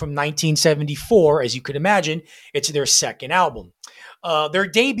Helping from 1974. As you could imagine, it's their second album. Their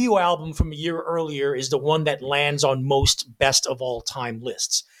debut album from a year earlier is the one that lands on most best of all time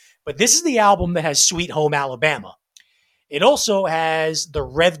lists. But this is the album that has Sweet Home Alabama. It also has the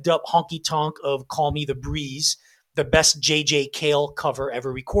revved up honky tonk of Call Me the Breeze, the best J.J. Cale cover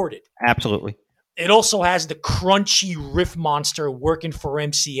ever recorded. Absolutely. It also has the crunchy riff monster Working for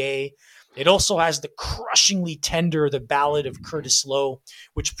MCA. It also has the crushingly tender The Ballad of Curtis Lowe,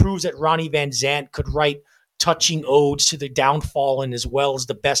 which proves that Ronnie Van Zant could write touching odes to the downtrodden as well as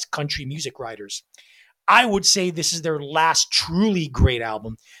the best country music writers. I would say this is their last truly great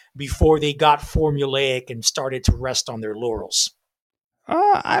album before they got formulaic and started to rest on their laurels.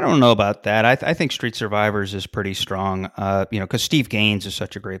 I don't know about that. I think Street Survivors is pretty strong, because Steve Gaines is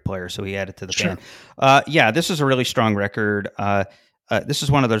such a great player, so he added to the band. Yeah, this is a really strong record. This is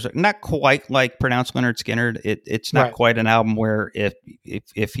one of those, not quite like Pronounced Lynyrd Skynyrd. It's not quite an album where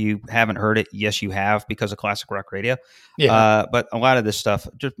if you haven't heard it, yes, you have, because of classic rock radio. Yeah. But a lot of this stuff,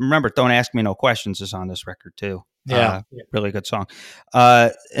 just remember, Don't Ask Me No Questions is on this record too. Really good song.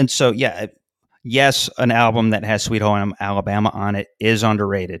 And so, yes, an album that has Sweet Home Alabama on it is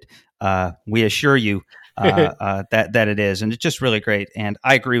underrated. We assure you that it is, and it's just really great. And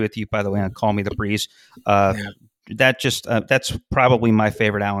I agree with you, by the way, on Call Me the Breeze. That's probably my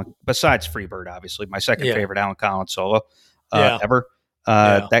favorite Alan, besides Freebird, obviously, my second favorite Alan Collins solo ever.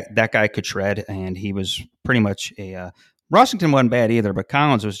 That guy could shred, and he was pretty much Rossington wasn't bad either, but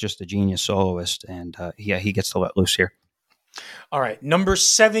Collins was just a genius soloist, and he gets to let loose here. All right, number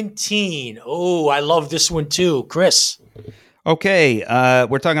 17. Oh, I love this one too, Chris. Okay,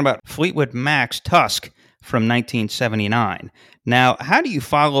 we're talking about Fleetwood Mac's Tusk from 1979. Now, how do you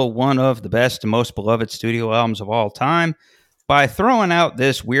follow one of the best and most beloved studio albums of all time? By throwing out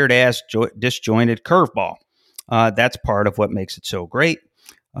this weird-ass disjointed curveball. That's part of what makes it so great.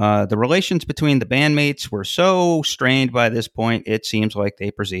 The relations between the bandmates were so strained by this point, it seems like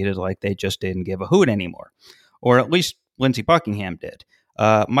they proceeded like they just didn't give a hoot anymore. Or at least Lindsey Buckingham did.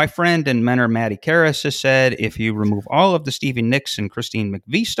 My friend and mentor Matty Karras has said if you remove all of the Stevie Nicks and Christine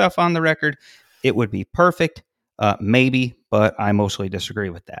McVie stuff on the record, it would be perfect. Maybe, but I mostly disagree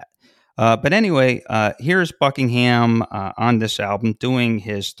with that. But anyway, here's Buckingham on this album doing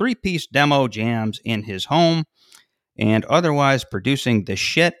his 3-piece demo jams in his home and otherwise producing the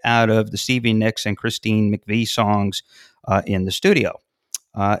shit out of the Stevie Nicks and Christine McVie songs in the studio.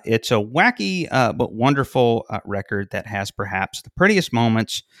 It's a wacky but wonderful record that has perhaps the prettiest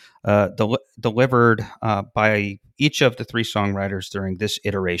moments delivered by each of the three songwriters during this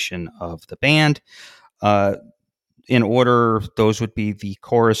iteration of the band. In order, those would be the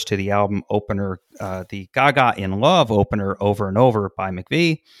chorus to the album opener, the Gaga in Love opener, Over and Over by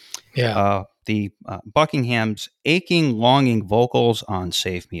McVie. Yeah. The Buckingham's aching, longing vocals on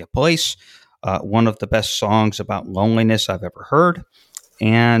Save Me a Place, one of the best songs about loneliness I've ever heard.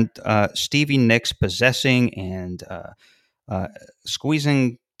 And Stevie Nicks possessing and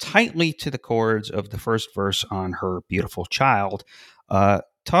squeezing tightly to the chords of the first verse on Her Beautiful Child.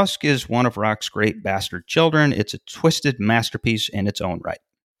 Tusk is one of rock's great bastard children. It's a twisted masterpiece in its own right.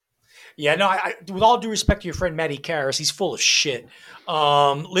 Yeah, no, with all due respect to your friend Matty Karras, he's full of shit.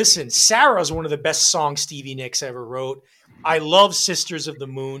 Listen, Sarah is one of the best songs Stevie Nicks ever wrote. I love Sisters of the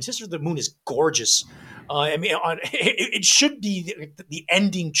Moon. Sisters of the Moon is gorgeous. It should be the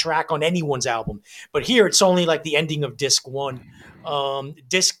ending track on anyone's album, but here it's only like the ending of disc 1.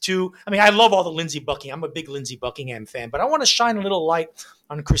 Disc 2, I love all the Lindsey Buckingham. I'm a big Lindsey Buckingham fan, but I want to shine a little light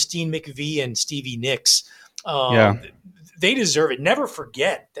on Christine McVie and Stevie Nicks. They deserve it. Never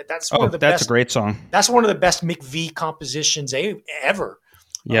forget that. That's one of the best. That's a great song. That's one of the best McVie compositions ever.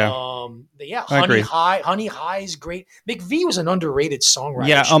 Yeah. Honey High is great. McVie was an underrated songwriter.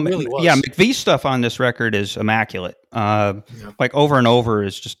 Yeah, really was. Yeah, McVie stuff on this record is immaculate. Like Over and Over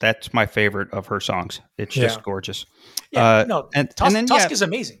is just, that's my favorite of her songs. It's just gorgeous. Yeah, Tusk is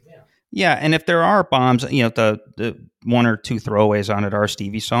amazing. Yeah, and if there are bombs, the one or two throwaways on it are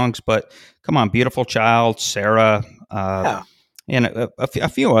Stevie songs, but come on, Beautiful Child, Sarah, and a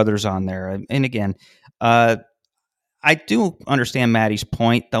few others on there. And again, I do understand Maddie's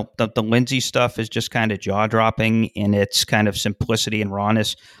point. The Lindsey stuff is just kind of jaw-dropping in its kind of simplicity and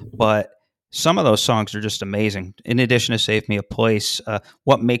rawness, but some of those songs are just amazing. In addition to Save Me a Place,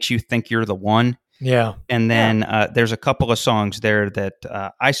 What Makes You Think You're the One? Yeah. And then there's a couple of songs there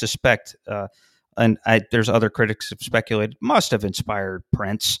that I suspect, there's other critics have speculated, must have inspired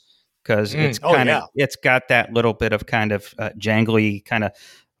Prince, because it's it's got that little bit of kind of jangly, kind of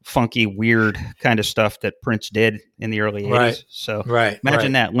funky, weird kind of stuff that Prince did in the early 80s. So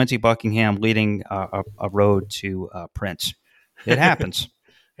imagine that, Lindsey Buckingham leading a road to Prince. It happens.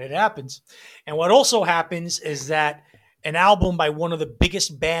 It happens. And what also happens is that an album by one of the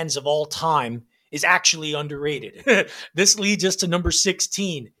biggest bands of all time is actually underrated. This leads us to number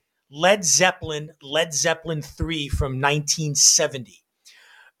 16, Led Zeppelin 3 from 1970.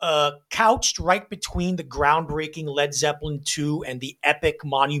 Couched right between the groundbreaking Led Zeppelin 2 and the epic,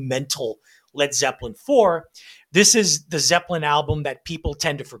 monumental Led Zeppelin 4, this is the Zeppelin album that people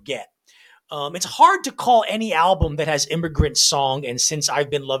tend to forget. It's hard to call any album that has Immigrant Song and Since I've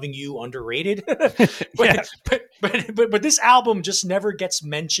Been Loving You underrated. but this album just never gets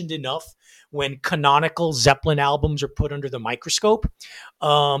mentioned enough when canonical Zeppelin albums are put under the microscope.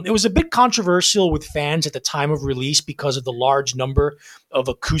 It was a bit controversial with fans at the time of release because of the large number of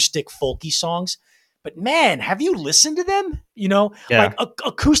acoustic folky songs. But man, have you listened to them?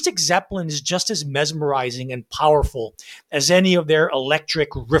 Acoustic Zeppelin is just as mesmerizing and powerful as any of their electric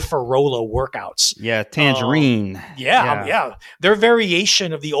riffarola workouts. Yeah, Tangerine. Their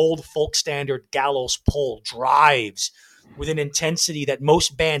variation of the old folk standard Gallows Pole drives with an intensity that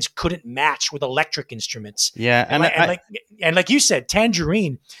most bands couldn't match with electric instruments. Yeah, and like you said,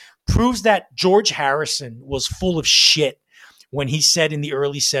 Tangerine proves that George Harrison was full of shit when he said in the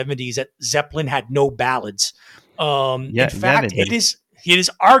early 70s that Zeppelin had no ballads. In fact, it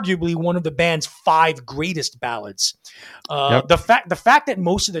is arguably one of the band's 5 greatest ballads. The fact that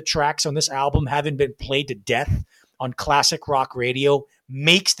most of the tracks on this album haven't been played to death on classic rock radio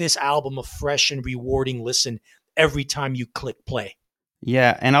makes this album a fresh and rewarding listen every time you click play.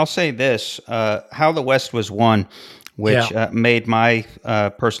 Yeah, and I'll say this, How the West Was Won, which made my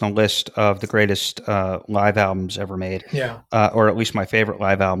personal list of the greatest live albums ever made. Yeah. Or at least my favorite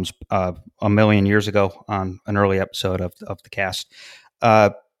live albums a million years ago on an early episode of the cast.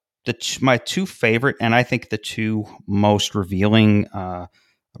 My 2 favorite, and I think the 2 most revealing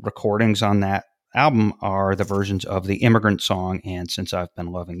recordings on that album are the versions of the Immigrant Song and Since I've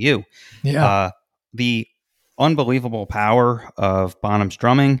Been Loving You. Yeah. The unbelievable power of Bonham's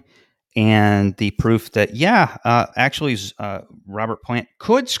drumming, and the proof that, actually, Robert Plant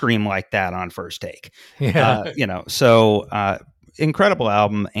could scream like that on first take. Yeah. Incredible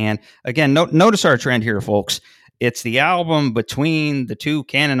album. And again, notice our trend here, folks. It's the album between the 2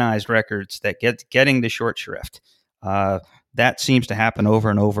 canonized records that getting the short shrift. That seems to happen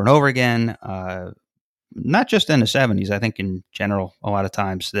over and over and over again. Not just in the 70s, I think in general, a lot of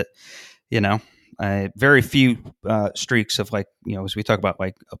times that, Very few streaks of as we talk about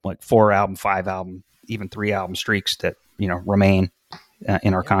like 4 album, 5 album, even 3 album streaks that remain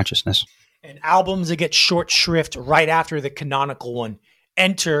in our consciousness. And albums that get short shrift right after the canonical one.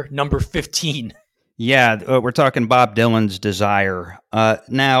 Enter number 15. Yeah, we're talking Bob Dylan's Desire.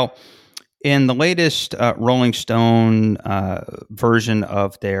 Now, in the latest Rolling Stone version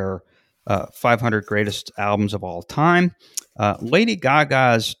of their 500 greatest albums of all time, Lady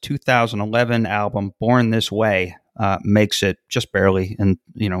Gaga's 2011 album Born This Way makes it just barely in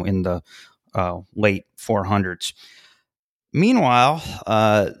the late 400s. Meanwhile,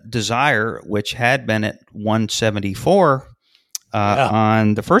 Desire, which had been at 174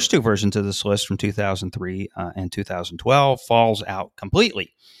 on the first 2 versions of this list from 2003 and 2012, falls out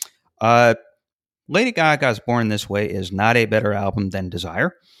completely. Lady Gaga's Born This Way is not a better album than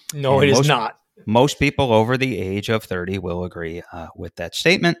Desire. No, it is not. Most people over the age of 30 will agree with that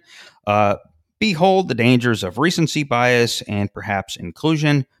statement. Behold the dangers of recency bias and perhaps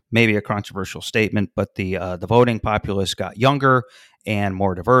inclusion. Maybe a controversial statement, but the voting populace got younger and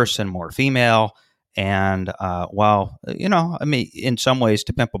more diverse and more female. And while, in some ways,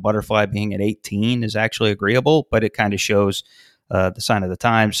 To Pimp a Butterfly being at 18 is actually agreeable, but it kind of shows the sign of the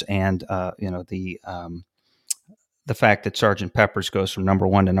times and, the fact that Sgt. Pepper's goes from number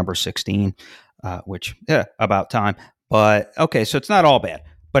 1 to number 16, which, about time. But, okay, so it's not all bad.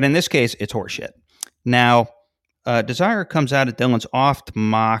 But in this case, it's horseshit. Now, Desire comes out of Dylan's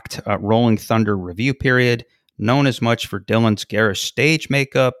oft-mocked Rolling Thunder review period, known as much for Dylan's garish stage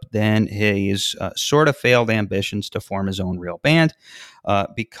makeup than his sort of failed ambitions to form his own real band.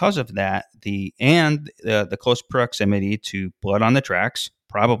 Because of that, the close proximity to Blood on the Tracks,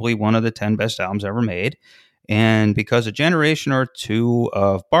 probably one of the 10 best albums ever made, and because a generation or two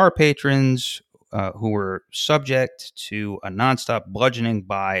of bar patrons who were subject to a nonstop bludgeoning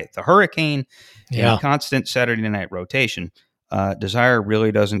by the Hurricane and constant Saturday night rotation, Desire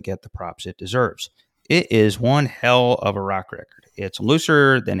really doesn't get the props it deserves. It is one hell of a rock record. It's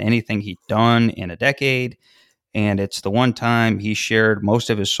looser than anything he'd done in a decade, and it's the one time he shared most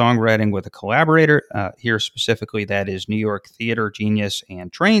of his songwriting with a collaborator. Here specifically, that is New York theater genius and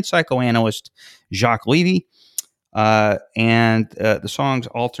trained psychoanalyst Jacques Levy. And the songs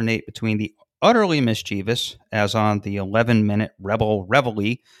alternate between the utterly mischievous, as on the 11-minute Rebel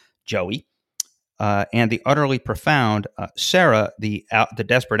Reveille, Joey, and the utterly profound Sarah, the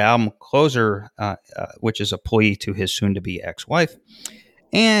desperate album closer, which is a plea to his soon-to-be ex-wife.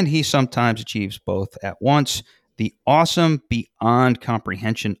 And he sometimes achieves both at once. The awesome, beyond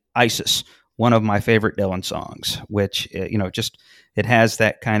comprehension Isis, one of my favorite Dylan songs, which, it has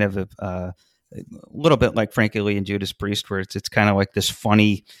that kind of a little bit like Frankie Lee and Judas Priest, where it's kind of like this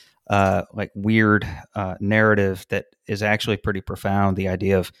funny, weird narrative that is actually pretty profound. The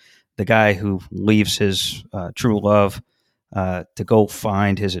idea of the guy who leaves his true love to go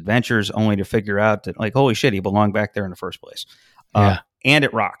find his adventures, only to figure out that, holy shit, he belonged back there in the first place. And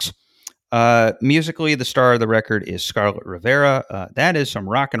it rocks. Musically, the star of the record is Scarlett Rivera. That is some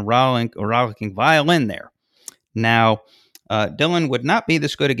rock and rollicking violin there. Now, Dylan would not be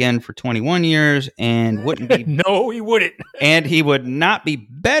this good again for 21 years and wouldn't be. No, he wouldn't. And he would not be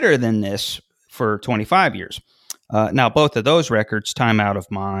better than this for 25 years. Now, both of those records, Time Out of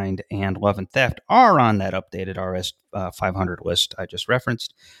Mind and Love and Theft, are on that updated RS 500 list I just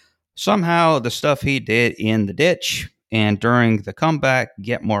referenced. Somehow, the stuff he did in The Ditch and during the comeback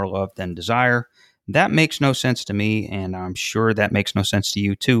get more love than Desire. That makes no sense to me, and I'm sure that makes no sense to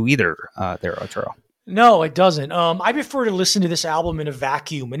you too either, there, Arturo. No, it doesn't. I prefer to listen to this album in a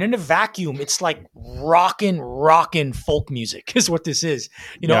vacuum. And in a vacuum, it's like rockin' folk music is what this is.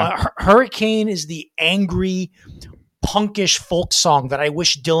 Hurricane is the angry, punkish folk song that I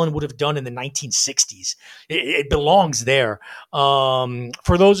wish Dylan would have done in the 1960s. It belongs there.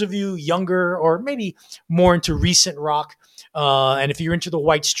 For those of you younger or maybe more into recent rock, and if you're into the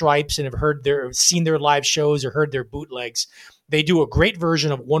White Stripes and have seen their live shows or heard their bootlegs, they do a great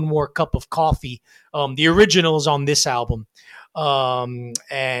version of One More Cup of Coffee. The original is on this album. And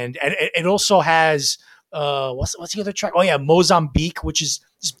it also has, what's the other track? Oh yeah, Mozambique, which is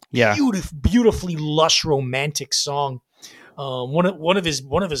this beautifully lush romantic song. One of his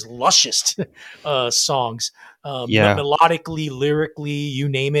lushest songs. Melodically, lyrically, you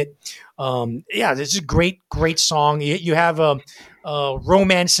name it. This is a great song. You have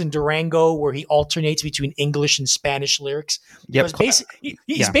Romance in Durango, where he alternates between English and Spanish lyrics. Yep.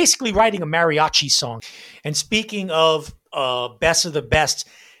 He's basically writing a mariachi song. And speaking of best of the best,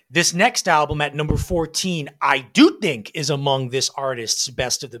 this next album at number 14, I do think is among this artist's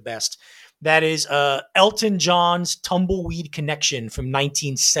best of the best. That is Elton John's Tumbleweed Connection from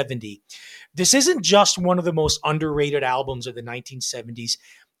 1970. This isn't just one of the most underrated albums of the 1970s.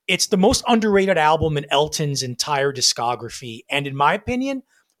 It's the most underrated album in Elton's entire discography. And in my opinion,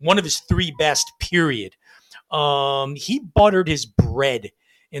 one of his three best, period. He buttered his bread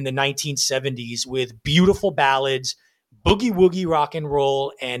in the 1970s with beautiful ballads, boogie woogie rock and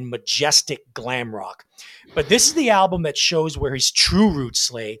roll, and majestic glam rock. But this is the album that shows where his true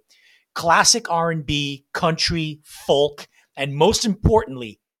roots lay: classic R&B, country, folk, and most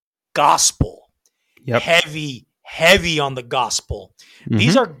importantly, gospel. Yep. Heavy on the gospel. Mm-hmm.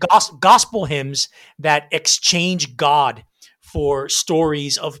 These are gospel hymns that exchange God for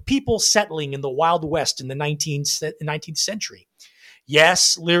stories of people settling in the Wild West in the 19th century.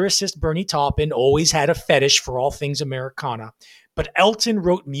 Yes, lyricist Bernie Taupin always had a fetish for all things Americana, but Elton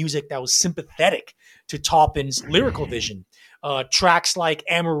wrote music that was sympathetic to Taupin's lyrical vision. Tracks like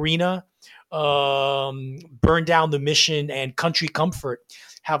Amarina, Burn Down the Mission, and Country Comfort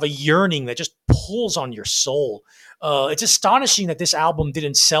have a yearning that just pulls on your soul. It's astonishing that this album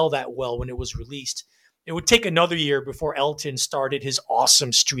didn't sell that well when it was released. It would take another year before Elton started his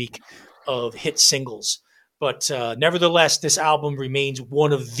awesome streak of hit singles. But nevertheless, this album remains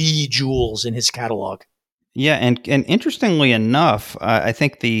one of the jewels in his catalog. Yeah, and interestingly enough, I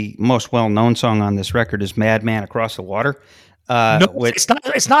think the most well-known song on this record is "Madman Across the Water." No, it's not.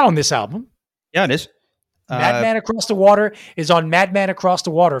 It's not on this album. Yeah, it is. Madman Across the Water is on Madman Across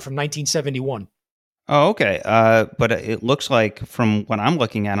the Water from 1971. Oh, okay. But it looks like from what I'm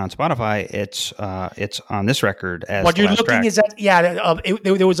looking at on Spotify, it's on this record as what the you're last looking track. is that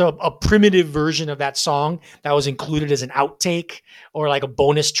there was a primitive version of that song that was included as an outtake or like a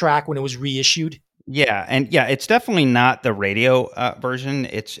bonus track when it was reissued. Yeah, and yeah, it's definitely not the radio version.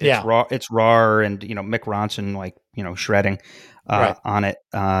 It's raw. It's raw, and Mick Ronson shredding Right. on it.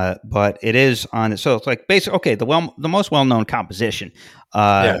 But it is on it. So it's like basically okay. The most well known composition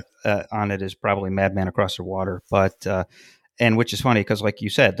on it is probably "Madman Across the Water," but and which is funny because like you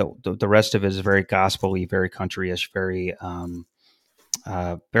said, the rest of it is very gospel-y, very country-ish, very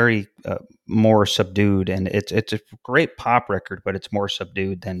more subdued, and it's a great pop record, but it's more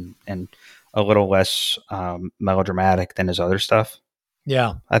subdued and a little less melodramatic than his other stuff.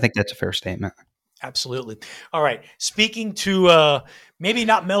 Yeah, I think that's a fair statement. absolutely. All right. Speaking to maybe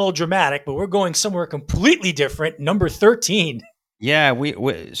not melodramatic, but we're going somewhere completely different. Number 13. Yeah,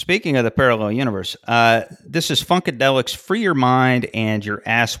 we speaking of the parallel universe, this is Funkadelic's "Free Your Mind and Your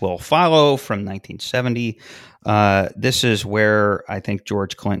Ass Will Follow" from 1970. This is where I think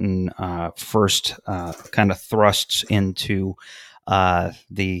George Clinton first kind of thrusts into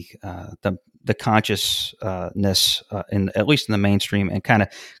the consciousness at least in the mainstream, and kind of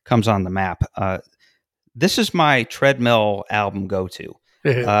comes on the map. This is my treadmill album go-to.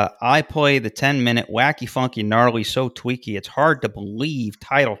 I play the 10-minute wacky, funky, gnarly, so tweaky it's hard to believe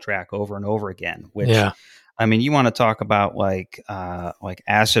title track over and over again. Which, I mean, you want to talk about like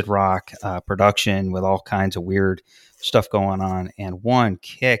acid rock production with all kinds of weird stuff going on, and one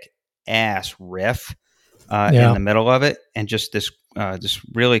kick-ass riff in the middle of it, and just this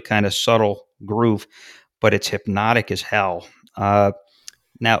really kind of subtle groove, but it's hypnotic as hell.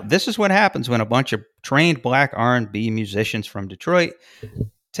 Now, this is what happens when a bunch of trained black R&B musicians from Detroit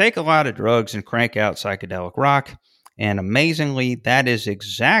take a lot of drugs and crank out psychedelic rock. And amazingly, that is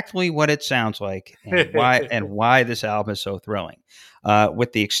exactly what it sounds like, and why this album is so thrilling.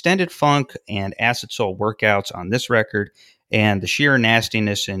 With the extended funk and acid soul workouts on this record, and the sheer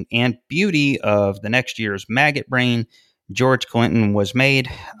nastiness and beauty of the next year's Maggot Brain, George Clinton was made.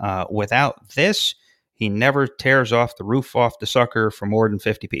 Without this, he never tears off the roof off the sucker for more than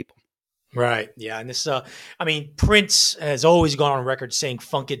 50 people. Right. Yeah. And this, Prince has always gone on record saying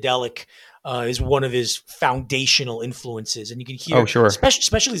Funkadelic is one of his foundational influences. And you can hear,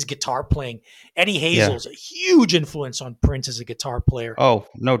 especially his guitar playing. Eddie Hazel's a huge influence on Prince as a guitar player. Oh,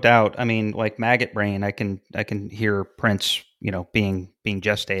 no doubt. I mean, like Maggot Brain, I can hear Prince, being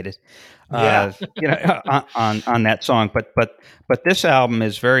gestated, on that song. But this album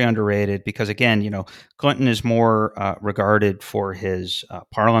is very underrated because, again, Clinton is more regarded for his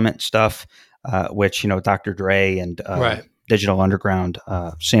Parliament stuff, which Dr. Dre and Digital Underground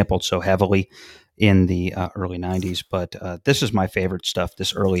sampled so heavily in the early 90s. But this is my favorite stuff,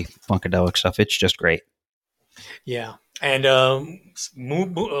 this early Funkadelic stuff. It's just great. Yeah. And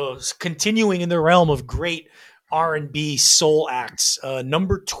continuing in the realm of great R&B soul acts,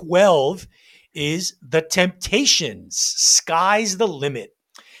 number 12 is The Temptations, Sky's the Limit.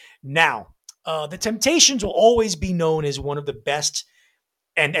 Now, The Temptations will always be known as one of the best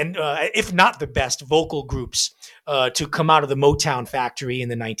and if not the best vocal groups to come out of the Motown factory in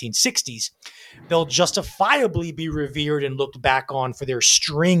the 1960s. They'll justifiably be revered and looked back on for their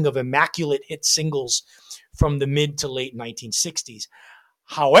string of immaculate hit singles from the mid to late 1960s.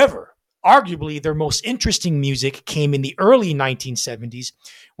 However, arguably their most interesting music came in the early 1970s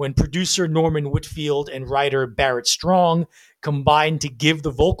when producer Norman Whitfield and writer Barrett Strong combined to give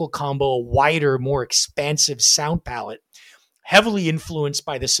the vocal combo a wider, more expansive sound palette, heavily influenced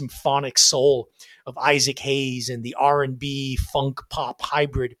by the symphonic soul of Isaac Hayes and the R&B funk pop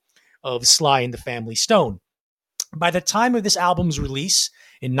hybrid of Sly and the Family Stone. By the time of this album's release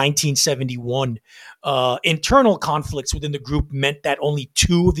in 1971, internal conflicts within the group meant that only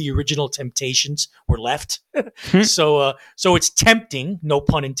two of the original Temptations were left. So it's tempting, no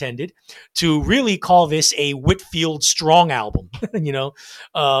pun intended, to really call this a Whitfield Strong album.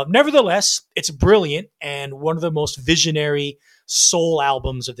 Nevertheless, it's brilliant and one of the most visionary soul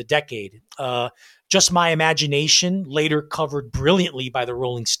albums of the decade. Just My Imagination, later covered brilliantly by the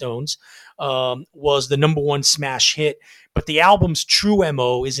Rolling Stones, was the number one smash hit. But the album's true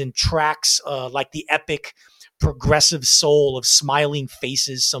MO is in tracks like the epic progressive soul of Smiling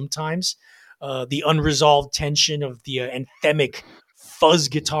Faces Sometimes, the unresolved tension of the anthemic fuzz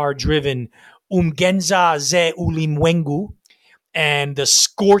guitar driven Umgenza Ze Ulimwengu, and the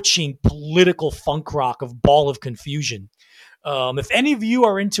scorching political funk rock of Ball of Confusion. If any of you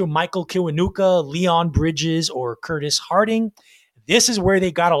are into Michael Kiwanuka, Leon Bridges, or Curtis Harding, this is where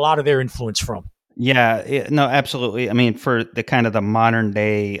they got a lot of their influence from. Yeah, no, absolutely. I mean, for the kind of the modern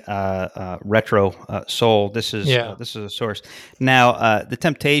day retro soul, this is a source. Now, the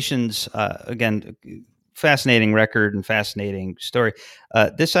Temptations, again, fascinating record and fascinating story.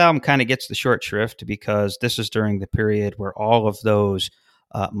 This album kind of gets the short shrift because this is during the period where all of those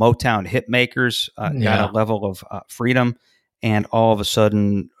Motown hit makers got a level of freedom. And all of a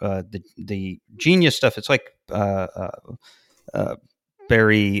sudden, the genius stuff, it's like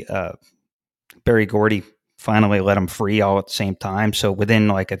Berry Gordy finally let them free all at the same time. So within,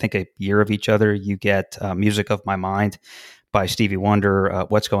 like, I think a year of each other, you get Music of My Mind by Stevie Wonder,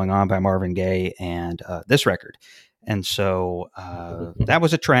 What's Going On by Marvin Gaye, and this record. And so that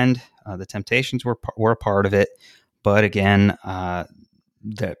was a trend. The Temptations were a part of it. But again,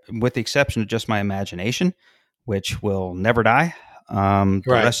 with the exception of Just My Imagination, which will never die. The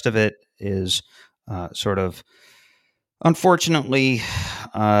rest of it is sort of, unfortunately,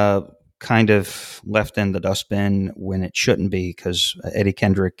 kind of left in the dustbin when it shouldn't be, because Eddie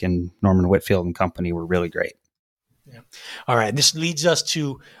Kendrick and Norman Whitfield and company were really great. Yeah. All right. This leads us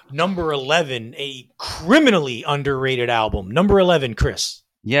to number 11, a criminally underrated album. Number 11, Chris.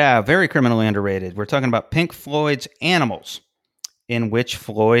 Yeah, very criminally underrated. We're talking about Pink Floyd's Animals, in which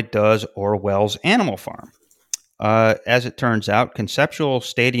Floyd does Orwell's Animal Farm. As it turns out, conceptual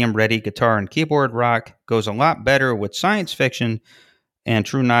stadium-ready guitar and keyboard rock goes a lot better with science fiction and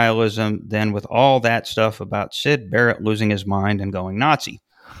true nihilism than with all that stuff about Syd Barrett losing his mind and going Nazi.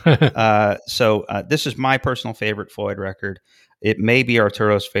 So this is my personal favorite Floyd record. It may be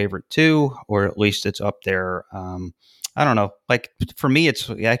Arturo's favorite too, or at least it's up there. I don't know. Like, for me, it's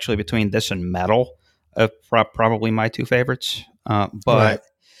actually between this and Metal, probably my two favorites. But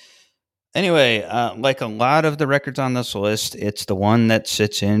anyway, like a lot of the records on this list, it's the one that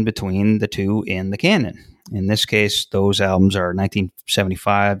sits in between the two in the canon. In this case, those albums are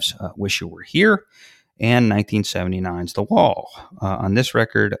 1975's Wish You Were Here and 1979's The Wall. On this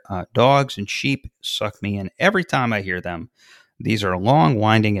record, Dogs and Sheep suck me in every time I hear them. These are long,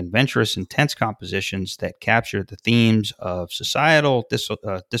 winding, adventurous, intense compositions that capture the themes of societal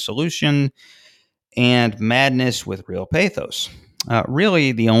dissolution and madness with real pathos.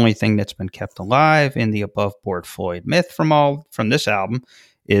 Really, the only thing that's been kept alive in the above-board Floyd myth from this album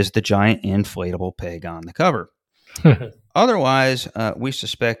is the giant inflatable pig on the cover. Otherwise, we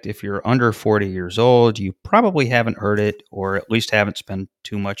suspect if you're under 40 years old, you probably haven't heard it, or at least haven't spent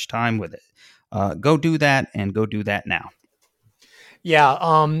too much time with it. Go do that, and go do that now.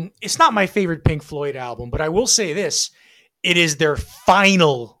 Yeah, it's not my favorite Pink Floyd album, but I will say this. It is their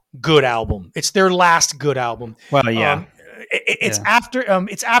final good album. It's their last good album. Well, yeah. It's after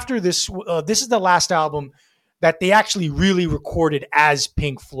this. This is the last album that they actually really recorded as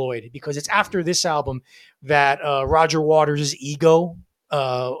Pink Floyd, because it's after this album that Roger Waters' ego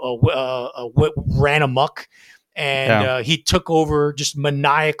ran amok, and he took over just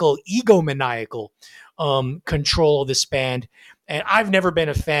maniacal control of this band. And I've never been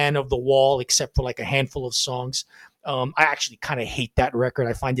a fan of The Wall except for like a handful of songs. I actually kind of hate that record.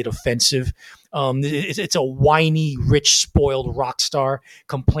 I find it offensive. It's a whiny, rich, spoiled rock star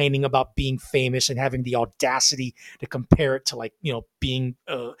complaining about being famous and having the audacity to compare it to, like, being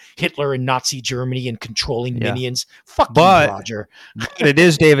Hitler in Nazi Germany and controlling minions. Fuck you, Roger. But it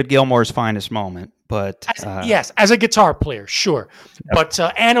is David Gilmour's finest moment. But yes, as a guitar player, sure. Yep. But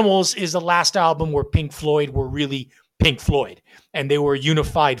Animals is the last album where Pink Floyd were really Pink Floyd, and they were a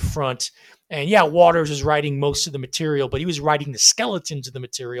unified front. And yeah, Waters was writing most of the material, but he was writing the skeletons of the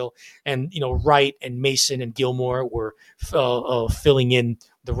material. And, Wright and Mason and Gilmour were filling in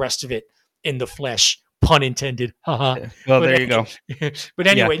the rest of it in the flesh, pun intended. Well, there you go. But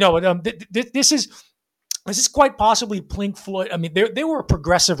anyway, this is quite possibly Pink Floyd. I mean, they were a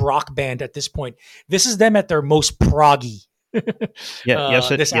progressive rock band at this point. This is them at their most proggy.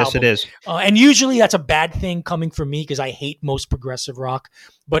 Yes, it is. And usually that's a bad thing coming from me because I hate most progressive rock.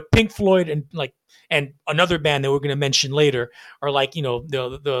 But Pink Floyd and another band that we're going to mention later are like,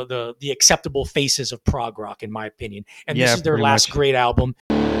 the acceptable faces of prog rock, in my opinion. And this is their last great album.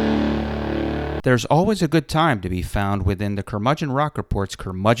 There's always a good time to be found within the Curmudgeon Rock Report's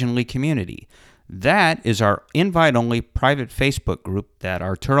Curmudgeonly community. That is our invite-only private Facebook group that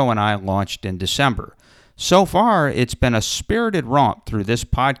Arturo and I launched in December. So far, it's been a spirited romp through this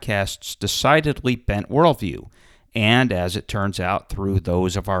podcast's decidedly bent worldview, and as it turns out, through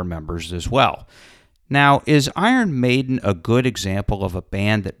those of our members as well. Now, is Iron Maiden a good example of a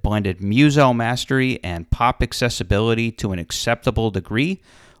band that blended muso mastery and pop accessibility to an acceptable degree?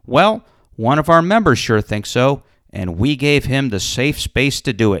 Well, one of our members sure thinks so, and we gave him the safe space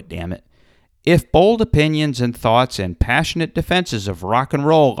to do it, damn it. If bold opinions and thoughts and passionate defenses of rock and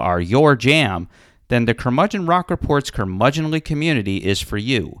roll are your jam, then the Curmudgeon Rock Report's Curmudgeonly community is for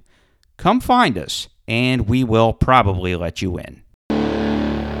you. Come find us, and we will probably let you in.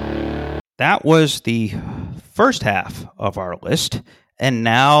 That was the first half of our list, and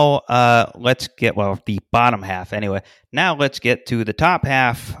now let's get, the bottom half anyway. Now let's get to the top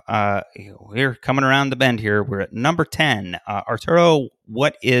half. We're coming around the bend here. We're at number 10. Arturo,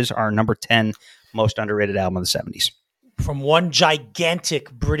 what is our number 10 most underrated album of the 70s? From one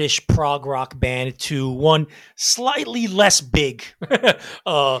gigantic British prog rock band to one slightly less big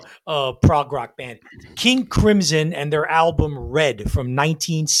prog rock band. King Crimson and their album Red from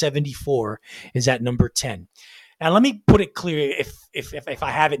 1974 is at number 10. Now, let me put it clear if I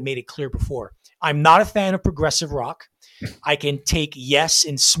haven't made it clear before. I'm not a fan of progressive rock. I can take Yes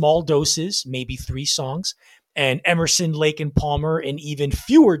in small doses, maybe 3 songs, and Emerson, Lake and Palmer in even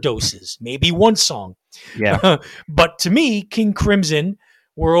fewer doses, maybe 1 song. Yeah. But to me, King Crimson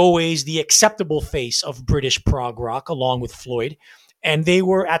were always the acceptable face of British prog rock, along with Floyd. And they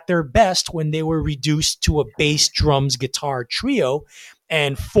were at their best when they were reduced to a bass, drums, guitar trio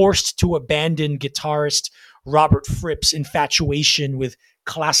and forced to abandon guitarist Robert Fripp's infatuation with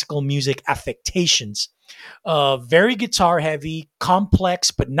classical music affectations. Very guitar heavy,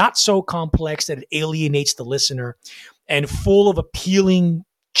 complex, but not so complex that it alienates the listener, and full of appealing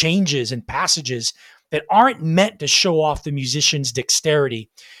changes and passages that aren't meant to show off the musician's dexterity.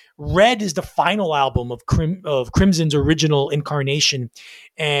 Red is the final album of Crimson's original incarnation,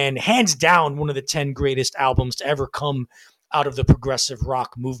 and hands down one of the 10 greatest albums to ever come out of the progressive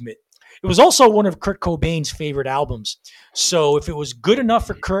rock movement. It was also one of Kurt Cobain's favorite albums. So if it was good enough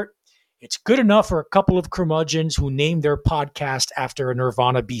for Kurt, it's good enough for a couple of curmudgeons who named their podcast after a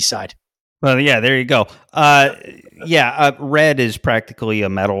Nirvana B-side. Well, yeah, there you go. Red is practically a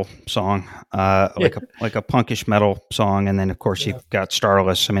metal song, like a punkish metal song, and then of course you've got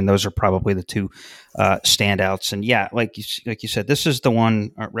Starless. I mean, those are probably the 2 standouts. And yeah, like you said, this is the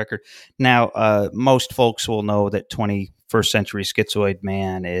one record. Now, most folks will know that 21st Century Schizoid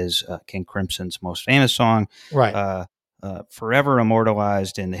Man is King Crimson's most famous song, right? Forever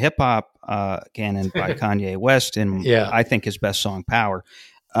immortalized in the hip hop canon by Kanye West, and I think his best song, Power.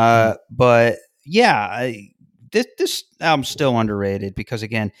 But yeah, this album's still underrated because,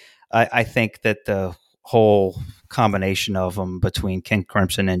 again, I think that the whole combination of them between King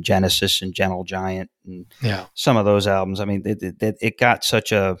Crimson and Genesis and Gentle Giant and some of those albums, I mean, it got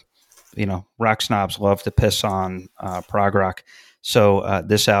such a, rock snobs love to piss on prog rock. So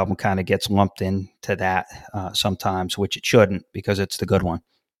this album kind of gets lumped into that sometimes, which it shouldn't because it's the good one.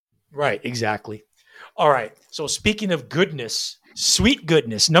 Right, exactly. All right. So speaking of goodness, sweet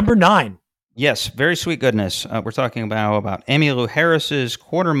goodness, number 9. Yes, very sweet goodness. We're talking about Emmylou Harris's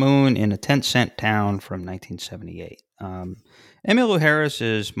Quarter Moon in a 10-Cent Town from 1978. Emmylou Harris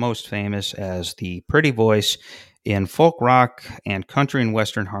is most famous as the pretty voice in folk rock and country and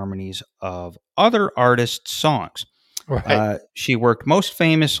western harmonies of other artists' songs. Right. She worked most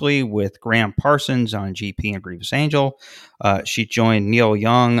famously with Graham Parsons on GP and Grievous Angel. She joined Neil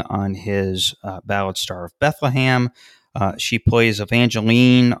Young on his ballad Star of Bethlehem. She plays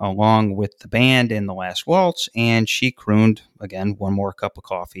Evangeline along with the band in The Last Waltz, and she crooned, again, One More Cup of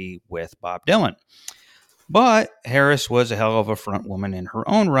Coffee with Bob Dylan. But Harris was a hell of a front woman in her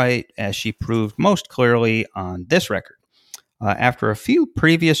own right, as she proved most clearly on this record. After a few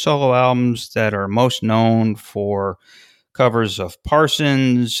previous solo albums that are most known for covers of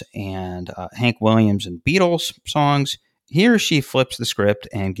Parsons and Hank Williams and Beatles songs, here she flips the script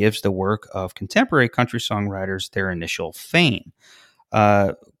and gives the work of contemporary country songwriters their initial fame.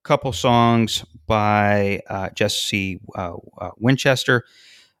 A couple songs by Jesse Winchester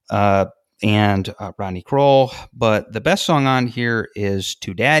and Rodney Kroll, but the best song on here is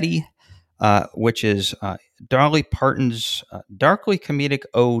To Daddy, which is Dolly Parton's darkly comedic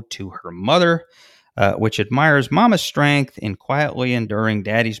ode to her mother, which admires Mama's strength in quietly enduring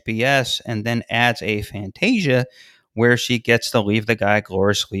Daddy's BS, and then adds a Fantasia where she gets to leave the guy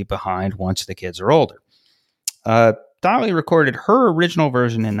gloriously behind once the kids are older. Dolly recorded her original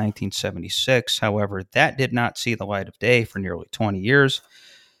version in 1976. However, that did not see the light of day for nearly 20 years.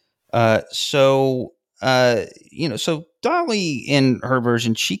 So Dolly in her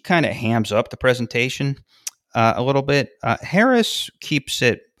version, she kind of hams up the presentation a little bit. Harris keeps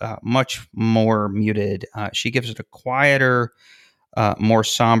it much more muted. She gives it a quieter, more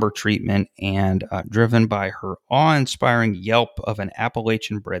somber treatment, and driven by her awe-inspiring yelp of an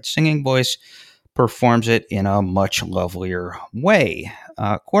Appalachian-bred singing voice, performs it in a much lovelier way.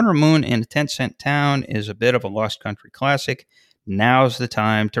 Quarter Moon in a 10-Cent Town is a bit of a lost country classic. Now's the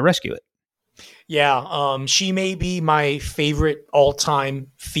time to rescue it. Yeah, she may be my favorite all-time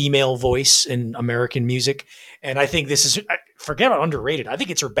female voice in American music, and I think this is, forget about underrated, I think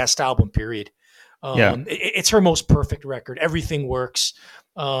it's her best album, period. It's her most perfect record. Everything works.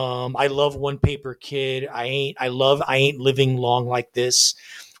 I love One Paper Kid. I Ain't Living Long Like This,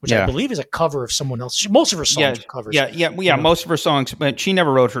 which I believe is a cover of someone else. Most of her songs are covers. Most of her songs, but she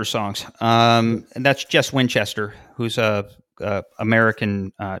never wrote her songs. And that's Jess Winchester, who's a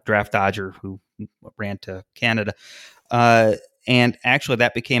American draft dodger who ran to Canada. And actually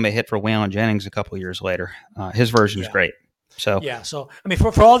that became a hit for Waylon Jennings a couple of years later. His version is great. So I mean,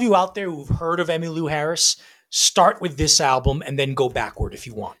 for all of you out there who've heard of Emmylou Harris, start with this album and then go backward if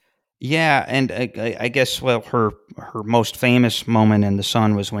you want. Yeah, and I guess, her most famous moment in the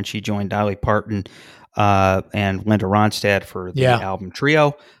sun was when she joined Dolly Parton and Linda Ronstadt for the album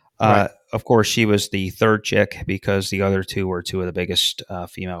Trio. Right. Of course, she was the third chick because the other two were two of the biggest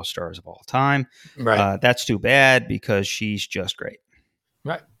female stars of all time. Right. That's too bad because she's just great.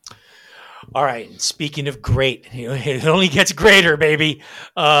 Right. All right. Speaking of great, it only gets greater, baby.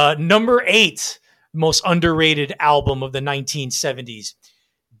 Number 8, most underrated album of the 1970s.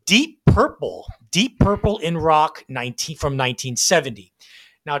 Deep Purple in Rock from 1970.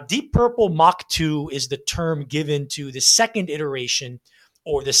 Now, Deep Purple Mach 2 is the term given to the second iteration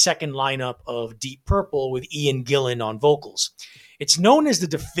or the second lineup of Deep Purple with Ian Gillan on vocals. It's known as the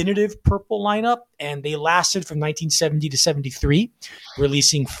definitive Purple lineup, and they lasted from 1970 to 73,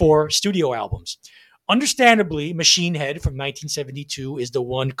 releasing 4 studio albums. Understandably, Machine Head from 1972 is the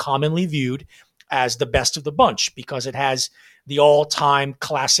one commonly viewed as the best of the bunch because it has the all-time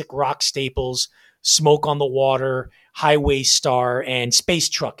classic rock staples, Smoke on the Water, Highway Star, and Space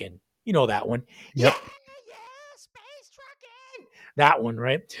Truckin'. You know that one. Yep. Space Truckin'. That one,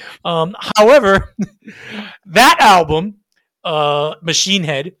 right? However, that album, Machine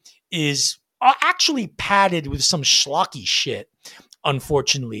Head, is actually padded with some schlocky shit,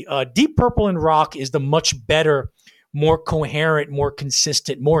 unfortunately. Deep Purple in Rock is the much better, more coherent, more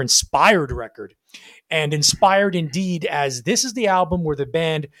consistent, more inspired record. And inspired indeed, as this is the album where the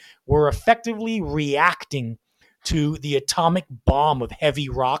band were effectively reacting to the atomic bomb of heavy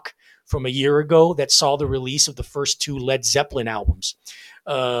rock from a year ago that saw the release of the first 2 Led Zeppelin albums.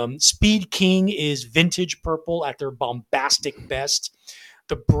 Speed King is vintage Purple at their bombastic best.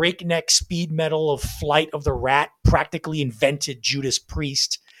 The breakneck speed metal of Flight of the Rat practically invented Judas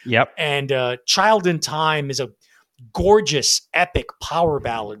Priest. Yep. And Child in Time is a gorgeous, epic power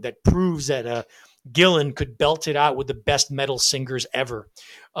ballad that proves that Gillan could belt it out with the best metal singers ever.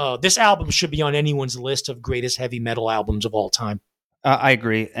 This album should be on anyone's list of greatest heavy metal albums of all time. I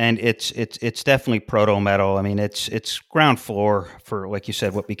agree, and it's definitely proto metal. I mean, it's ground floor for, like you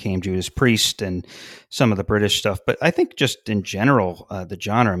said, what became Judas Priest and some of the British stuff. But I think just in general, the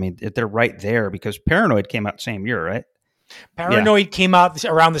genre. I mean, they're right there because Paranoid came out the same year, right? Paranoid came out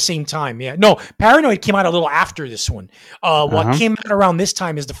around the same time. Yeah, no, Paranoid came out a little after this one. What came out around this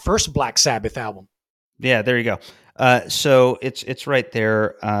time is the first Black Sabbath album. Yeah, there you go. So it's right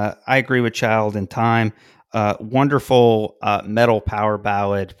there. I agree with Child in Time. Wonderful metal power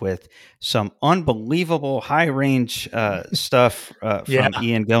ballad with some unbelievable high range stuff Yeah. from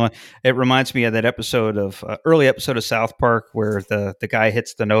Ian Gillan. It reminds me of that early episode of South Park where the guy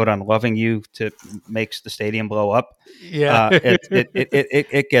hits the note on "Loving You" to makes the stadium blow up. Yeah.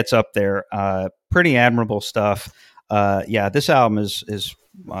 It gets up there. Pretty admirable stuff. Yeah, this album is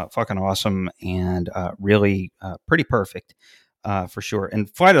fucking awesome and really pretty perfect for sure. And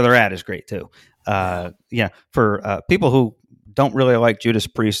Flight of the Rat is great too. Yeah, for people who don't really like Judas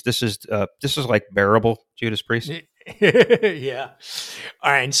Priest, this is like bearable Judas Priest. Yeah.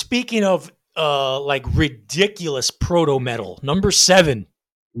 All right. And speaking of like ridiculous proto metal, number 7.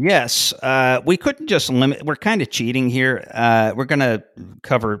 Yes, we couldn't just limit. We're kind of cheating here. We're going to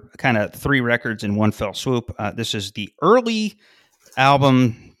cover kind of 3 records in one fell swoop. This is the early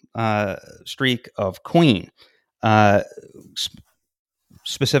album streak of Queen,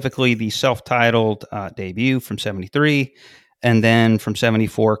 specifically the self-titled debut from 73, and then from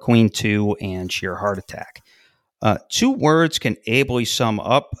 74, Queen 2 and Sheer Heart Attack. 2 words can ably sum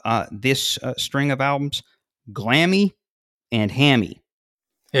up this string of albums: glammy and hammy.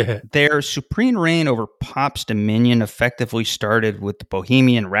 Their supreme reign over pop's dominion effectively started with the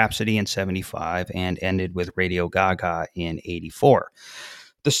Bohemian Rhapsody in 75 and ended with Radio Gaga in 84.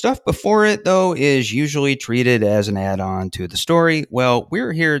 The stuff before it, though, is usually treated as an add-on to the story. Well,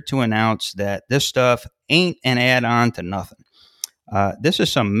 we're here to announce that this stuff ain't an add-on to nothing. This is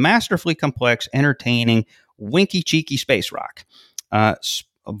some masterfully complex, entertaining, winky-cheeky space rock.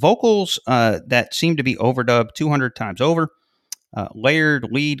 Vocals that seem to be overdubbed 200 times over.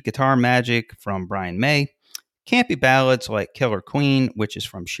 Layered lead guitar magic from Brian May, campy ballads like Killer Queen, which is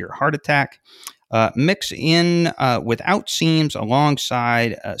from Sheer Heart Attack, mix in without seams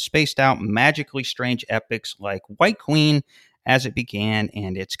alongside spaced out magically strange epics like White Queen, As It Began,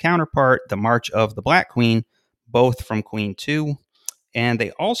 and its counterpart, The March of the Black Queen, both from Queen 2. And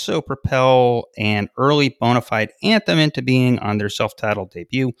they also propel an early bona fide anthem into being on their self-titled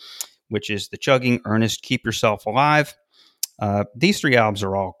debut, which is the chugging, earnest Keep Yourself Alive. These 3 albums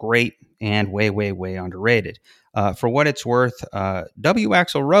are all great and way, way, way underrated. For what it's worth, W.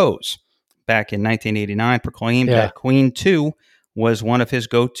 Axl Rose, back in 1989, proclaimed that Queen 2 was one of his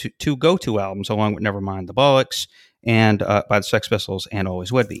go-to albums, along with Nevermind the Bollocks, and by the Sex Pistols, and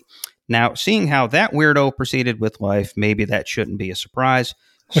Always Would Be. Now, seeing how that weirdo proceeded with life, maybe that shouldn't be a surprise.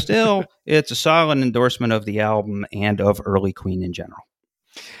 Still, it's a solid endorsement of the album and of early Queen in general.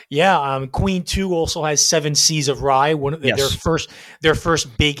 Yeah, Queen 2 also has 7 Seas of Rye, one of their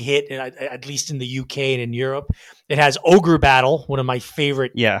first big hit, at least in the UK and in Europe. It has Ogre Battle, one of my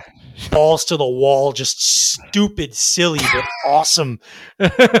favorite. Yeah, balls to the wall, just stupid, silly, but awesome.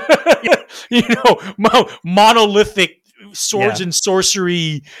 Monolithic swords and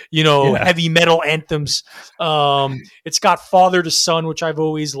sorcery. Heavy metal anthems. It's got Father to Son, which I've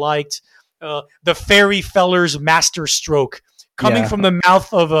always liked. The Fairy Feller's Master Stroke. Coming from the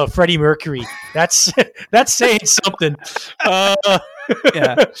mouth of Freddie Mercury, that's saying something.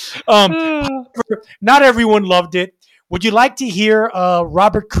 Not everyone loved it. Would you like to hear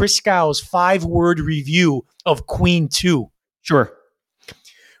Robert Christgau's 5-word review of Queen 2? Sure.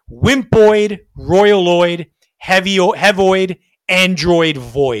 Wimpoid, royaloid, heavoid, android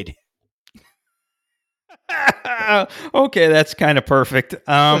void. Okay, that's kind of perfect.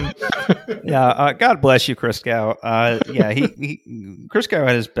 God bless you, Christgau. Christgau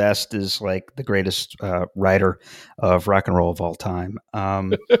at his best is like the greatest writer of rock and roll of all time.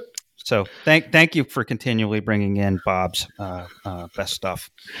 So thank you for continually bringing in Bob's best stuff.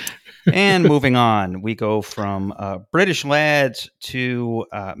 And moving on, we go from British lads to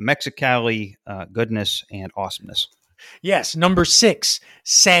Mexicali goodness and awesomeness. Yes, number 6,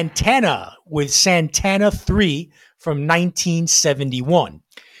 Santana with Santana 3 from 1971.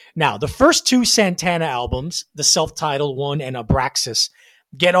 Now, the first 2 Santana albums, the self-titled one and Abraxas,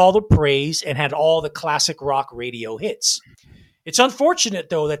 get all the praise and had all the classic rock radio hits. It's unfortunate,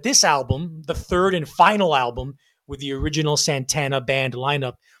 though, that this album, the 3rd and final album with the original Santana band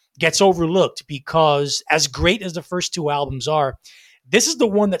lineup, gets overlooked because, as great as the first 2 albums are, this is the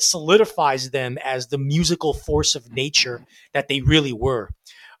one that solidifies them as the musical force of nature that they really were.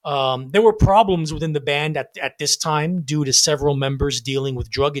 There were problems within the band at this time due to several members dealing with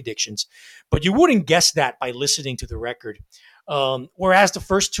drug addictions, but you wouldn't guess that by listening to the record. Whereas the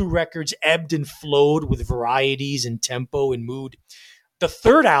first 2 records ebbed and flowed with varieties in tempo and mood, the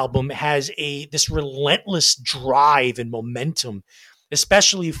 3rd album has this relentless drive and momentum,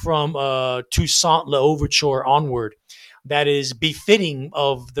 especially from Toussaint L'Ouverture onward, that is befitting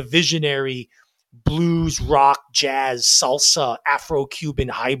of the visionary blues, rock, jazz, salsa, Afro-Cuban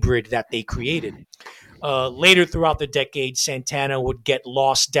hybrid that they created. Later throughout the decade, Santana would get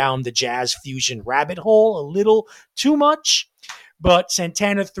lost down the jazz fusion rabbit hole a little too much, but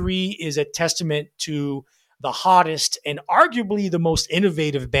Santana 3 is a testament to the hottest and arguably the most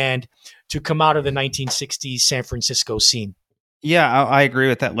innovative band to come out of the 1960s San Francisco scene. Yeah, I agree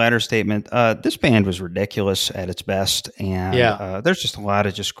with that latter statement. This band was ridiculous at its best, and there's just a lot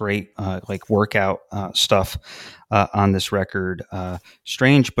of just great like workout stuff on this record.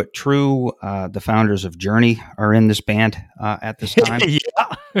 Strange but true. The founders of Journey are in this band at this time.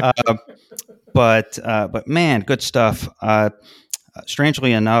 But man, good stuff.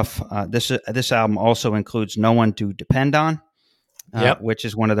 Strangely enough, this album also includes "No One to Depend On," which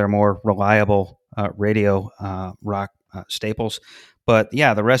is one of their more reliable radio rock staples. But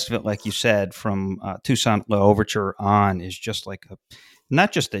yeah, the rest of it, like you said, from Toussaint L'Ouverture on, is just like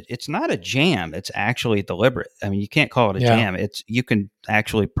it's not a jam. It's actually deliberate. I mean, you can't call it a jam. You can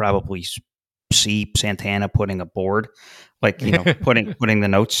actually probably see Santana putting a board, like, putting the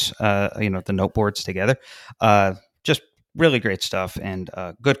notes, the note boards together. Just really great stuff, and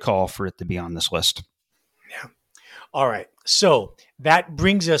good call for it to be on this list. Yeah. All right. So that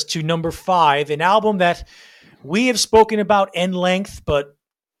brings us to number 5, an album that we have spoken about in length, but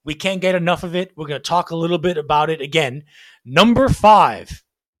we can't get enough of it. We're going to talk a little bit about it again. Number 5.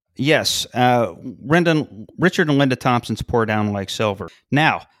 Yes. Richard and Linda Thompson's Pour Down Like Silver.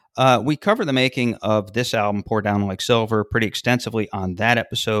 Now, we cover the making of this album, Pour Down Like Silver, pretty extensively on that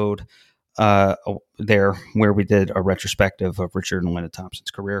episode there, where we did a retrospective of Richard and Linda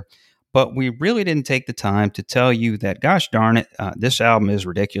Thompson's career. But we really didn't take the time to tell you that, gosh darn it, this album is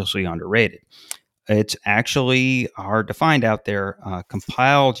ridiculously underrated. It's actually hard to find out there.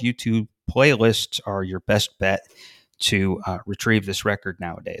 Compiled YouTube playlists are your best bet to retrieve this record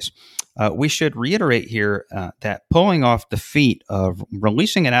nowadays. We should reiterate here that pulling off the feat of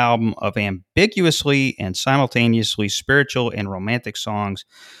releasing an album of ambiguously and simultaneously spiritual and romantic songs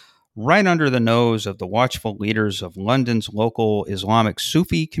right under the nose of the watchful leaders of London's local Islamic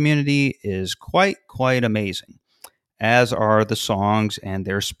Sufi community is quite amazing, as are the songs and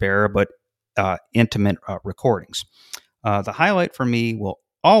their spare but intimate recordings. The highlight for me will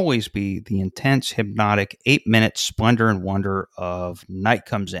always be the intense, hypnotic 8-minute splendor and wonder of Night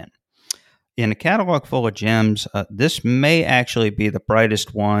Comes In. In a catalog full of gems, this may actually be the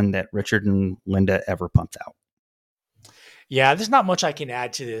brightest one that Richard and Linda ever pumped out. Yeah, there's not much I can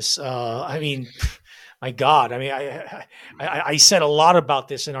add to this. I mean, my God, I mean, I said a lot about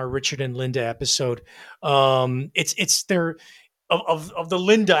this in our Richard and Linda episode. It's their of the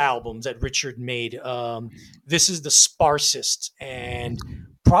Linda albums that Richard made. This is the sparsest and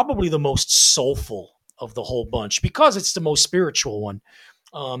probably the most soulful of the whole bunch because it's the most spiritual one,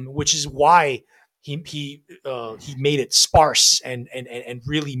 which is why he made it sparse and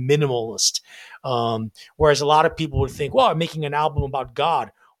really minimalist. Whereas a lot of people would think, well, I'm making an album about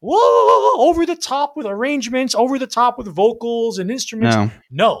God. Whoa, over the top with arrangements, over the top with vocals and instruments.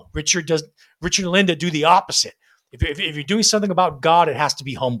 No, Richard and Linda do the opposite. If you're doing something about God, it has to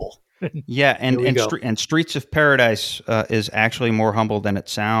be humble. Yeah, and Streets of Paradise is actually more humble than it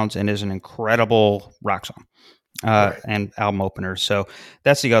sounds and is an incredible rock song. And album opener. So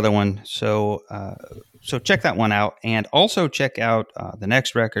that's the other one. So check that one out, and also check out the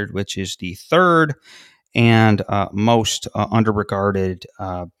next record, which is the third and most underregarded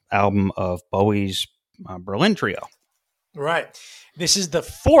album of Bowie's Berlin Trio. Right. This is the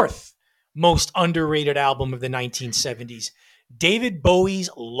fourth most underrated album of the 1970s, David Bowie's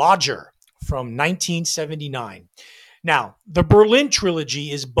Lodger from 1979. Now, the Berlin Trilogy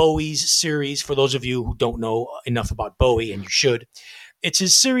is Bowie's series, for those of you who don't know enough about Bowie, and you should. It's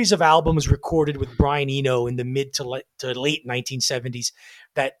his series of albums recorded with Brian Eno in the mid to late 1970s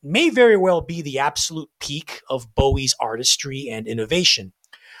that may very well be the absolute peak of Bowie's artistry and innovation.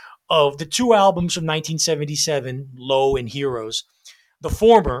 Of the two albums from 1977, Low and Heroes, the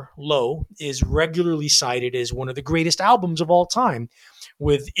former, Low, is regularly cited as one of the greatest albums of all time,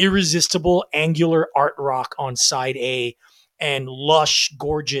 with irresistible angular art rock on side A and lush,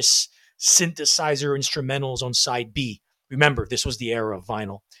 gorgeous synthesizer instrumentals on side B. Remember, this was the era of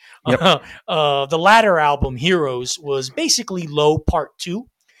vinyl. Yep. The latter album, Heroes, was basically Low Part 2,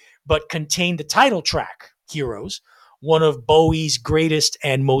 but contained the title track, Heroes, one of Bowie's greatest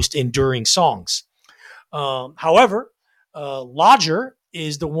and most enduring songs. However, Lodger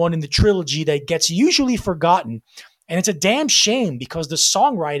is the one in the trilogy that gets usually forgotten. And it's a damn shame because the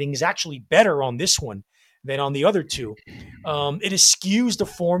songwriting is actually better on this one than on the other two. It eschews the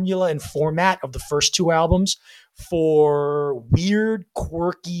formula and format of the first two albums for weird,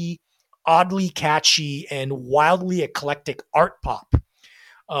 quirky, oddly catchy and wildly eclectic art pop.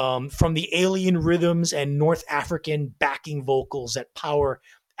 From the alien rhythms and North African backing vocals that power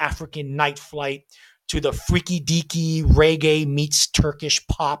African Night Flight to the freaky deaky reggae meets Turkish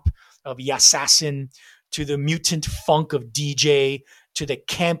pop of Yassassin, to the mutant funk of DJ, to the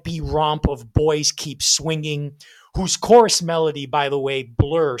campy romp of Boys Keep Swinging, whose chorus melody, by the way,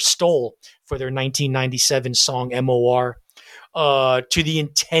 Blur stole for their 1997 song MOR, to the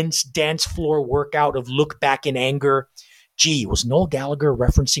intense dance floor workout of Look Back in Anger. Gee, was Noel Gallagher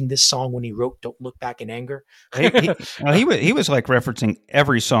referencing this song when he wrote "Don't Look Back in Anger"? He was like referencing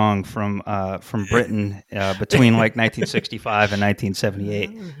every song from Britain between like 1965 and 1978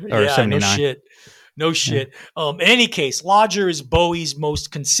 or 79. No shit. In any case, Lodger is Bowie's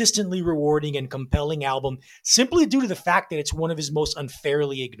most consistently rewarding and compelling album, simply due to the fact that it's one of his most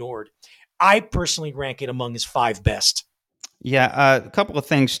unfairly ignored. I personally rank it among his 5 best. Yeah, a couple of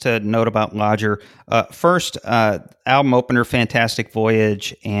things to note about Lodger. First, album opener, Fantastic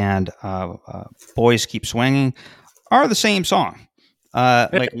Voyage, and Boys Keep Swinging are the same song.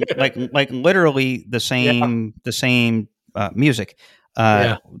 Like literally the same music.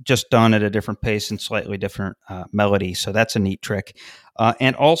 Just done at a different pace and slightly different melody. So that's a neat trick.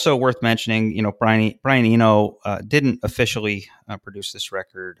 And also worth mentioning, Brian Eno didn't officially produce this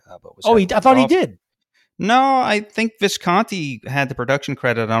record, but was. I thought he did. No, I think Visconti had the production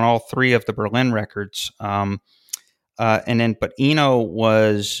credit on all 3 of the Berlin records, but Eno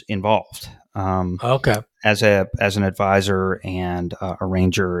was involved. As an advisor and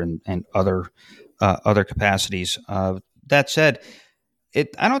arranger and other capacities. That said,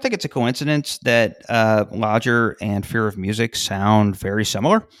 I don't think it's a coincidence that Lodger and Fear of Music sound very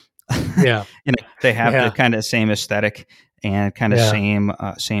similar. Yeah, they have the kind of same aesthetic and kind of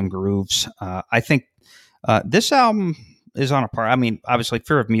same grooves. I think this album is on a par. I mean, obviously,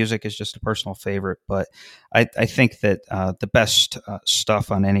 Fear of Music is just a personal favorite, but I think that the best stuff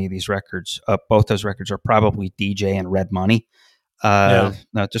on any of these records, both those records, are probably DJ and Red Money.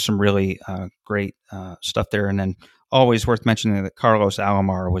 Just some really great stuff there. And then always worth mentioning that Carlos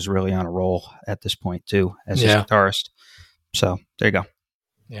Alomar was really on a roll at this point too, as his guitarist. So there you go.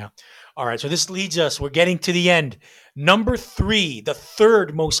 Yeah. All right. So this leads us, we're getting to the end. Number 3, the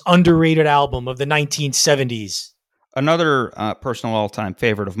third most underrated album of the 1970s. Another personal all-time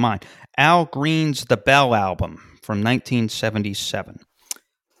favorite of mine, Al Green's The Bell album from 1977.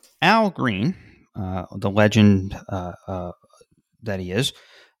 Al Green, the legend that he is,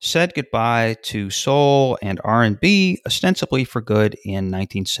 said goodbye to soul and R&B ostensibly for good in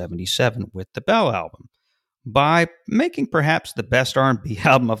 1977 with the Bell album, by making perhaps the best R&B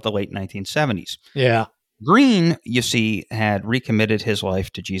album of the late 1970s. Yeah. Green, you see, had recommitted his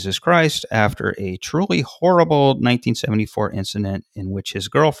life to Jesus Christ after a truly horrible 1974 incident in which his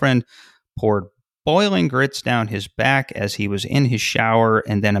girlfriend poured boiling grits down his back as he was in his shower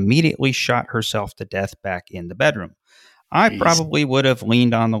and then immediately shot herself to death back in the bedroom. I probably would have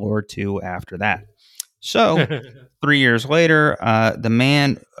leaned on the Lord too after that. So 3 years later, the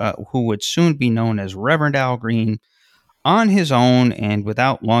man who would soon be known as Reverend Al Green, on his own and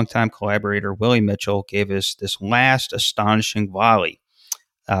without longtime collaborator Willie Mitchell, gave us this last astonishing volley,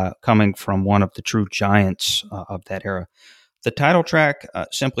 coming from one of the true giants of that era. The title track,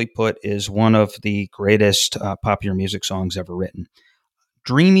 simply put, is one of the greatest popular music songs ever written.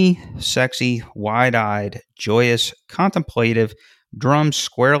 Dreamy, sexy, wide-eyed, joyous, contemplative, drums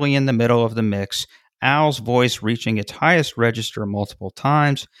squarely in the middle of the mix, Al's voice reaching its highest register multiple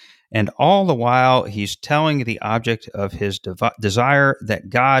times, and all the while he's telling the object of his desire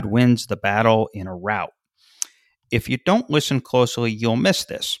that God wins the battle in a rout. If you don't listen closely, you'll miss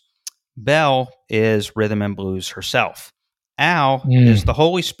this. Belle is rhythm and blues herself. Al is the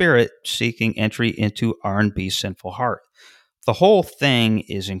Holy Spirit seeking entry into R&B's sinful heart. The whole thing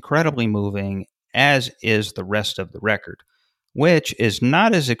is incredibly moving, as is the rest of the record, which is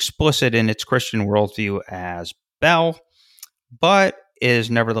not as explicit in its Christian worldview as Belle, but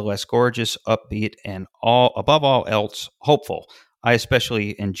is nevertheless gorgeous, upbeat, and above all else, hopeful. I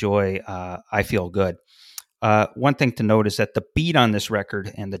especially enjoy I Feel Good. One thing to note is that the beat on this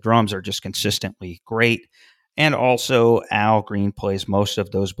record and the drums are just consistently great, and also Al Green plays most of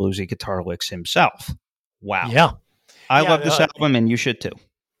those bluesy guitar licks himself. Wow. Yeah. I love this album, and you should too.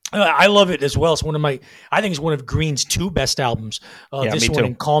 I love it as well. It's I think it's one of Green's 2 best albums. This one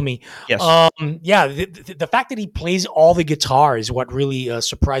and Call Me. Yes. The fact that he plays all the guitar is what really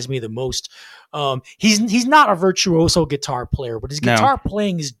surprised me the most. He's not a virtuoso guitar player, but his guitar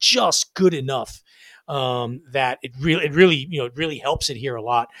playing is just good enough that it really helps it here a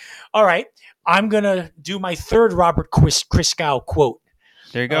lot. All right, I'm gonna do my third Robert Christgau quote.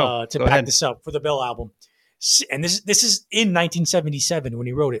 There you go. To Go back ahead. this up for the Bell album. And this is in 1977 when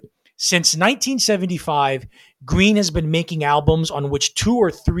he wrote it. Since 1975, Green has been making albums on which 2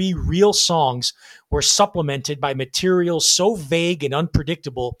 or 3 real songs were supplemented by material so vague and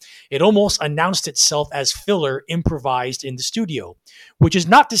unpredictable it almost announced itself as filler improvised in the studio, which is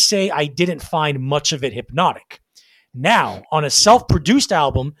not to say I didn't find much of it hypnotic. Now, on a self-produced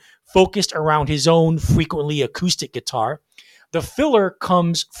album focused around his own frequently acoustic guitar, the filler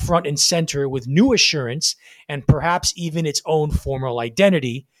comes front and center with new assurance and perhaps even its own formal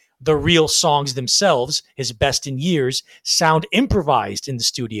identity. The real songs themselves, his best in years, sound improvised in the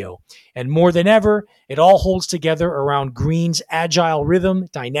studio. And more than ever, it all holds together around Green's agile rhythm,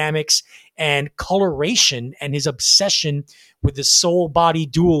 dynamics, and coloration, and his obsession with the soul-body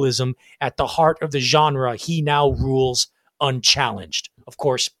dualism at the heart of the genre he now rules unchallenged. Of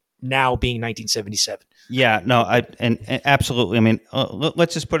course, now being 1977. Yeah, no, and absolutely. I mean,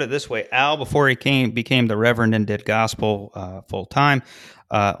 let's just put it this way: Al, before he became the Reverend and did gospel full time,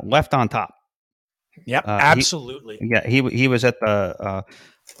 left on top. Yep, absolutely. He was at the.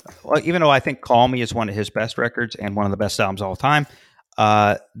 Well, even though I think "Call Me" is one of his best records and one of the best albums of all time,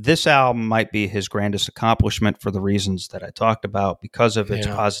 this album might be his grandest accomplishment for the reasons that I talked about, because of its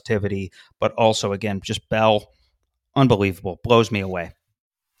positivity, but also again, just Bell, unbelievable, blows me away.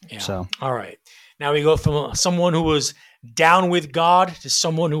 Yeah. So, all right. Now we go from someone who was down with God to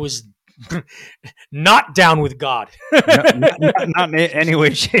someone who was not down with God. not in any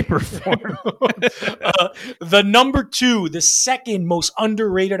way, shape, or form. The number 2, the second most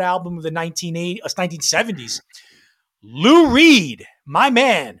underrated album of the 1970s, Lou Reed, my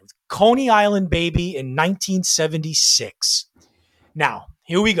man, Coney Island Baby in 1976. Now,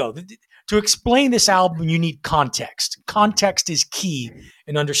 here we go. To explain this album, you need context. Context is key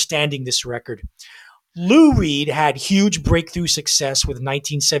in understanding this record. Lou Reed had huge breakthrough success with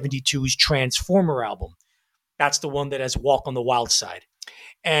 1972's Transformer album. That's the one that has Walk on the Wild Side.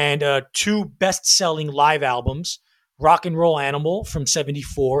 And 2 best-selling live albums, Rock and Roll Animal from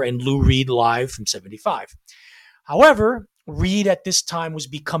 74 and Lou Reed Live from 75. However, Reed at this time was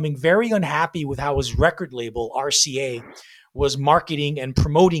becoming very unhappy with how his record label, RCA, was marketing and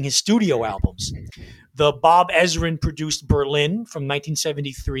promoting his studio albums. The Bob Ezrin produced Berlin from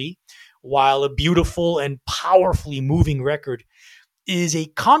 1973, while a beautiful and powerfully moving record, is a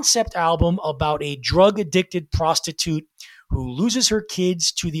concept album about a drug-addicted prostitute who loses her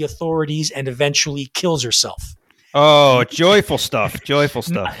kids to the authorities and eventually kills herself. Oh, joyful stuff. Joyful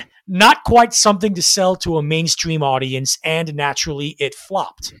stuff. Not quite something to sell to a mainstream audience, and naturally it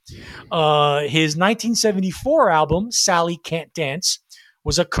flopped. His 1974 album, Sally Can't Dance,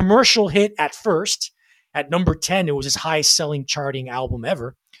 was a commercial hit at first. At number 10, it was his highest selling charting album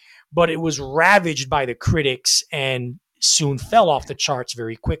ever, but it was ravaged by the critics and soon fell off the charts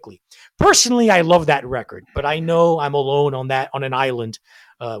very quickly. Personally, I love that record, but I know I'm alone on an island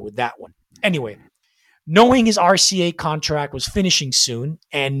with that one. Anyway, knowing his RCA contract was finishing soon,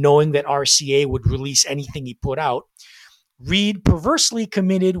 and knowing that RCA would release anything he put out, Reed perversely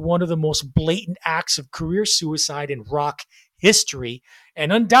committed one of the most blatant acts of career suicide in rock history,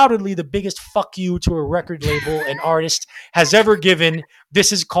 and undoubtedly the biggest fuck you to a record label an artist has ever given.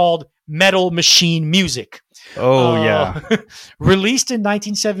 This is called Metal Machine Music. Oh, yeah. Released in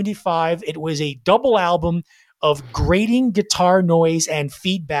 1975, it was a double album of grating guitar noise and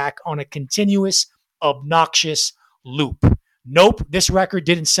feedback on a continuous, obnoxious loop. Nope, this record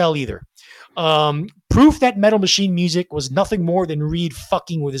didn't sell either. Proof that Metal Machine Music was nothing more than Reed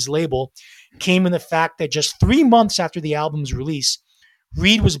fucking with his label came in the fact that just 3 months after the album's release,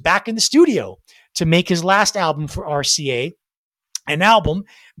 Reed was back in the studio to make his last album for RCA, an album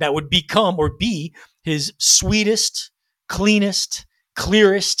that would become or be his sweetest, cleanest,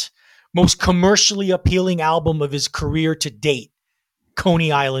 clearest, most commercially appealing album of his career to date,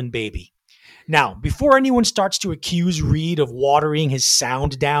 Coney Island Baby. Now, before anyone starts to accuse Reed of watering his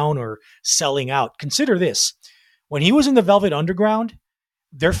sound down or selling out, consider this. When he was in the Velvet Underground,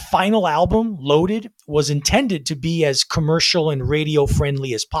 their final album, Loaded, was intended to be as commercial and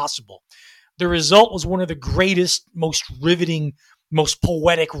radio-friendly as possible. The result was one of the greatest, most riveting, most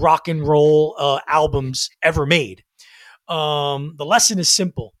poetic rock and roll albums ever made. The lesson is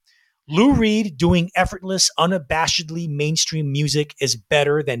simple. Lou Reed doing effortless, unabashedly mainstream music is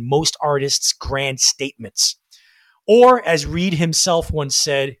better than most artists' grand statements. Or, as Reed himself once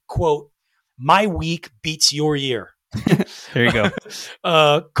said, quote, "My week beats your year." There you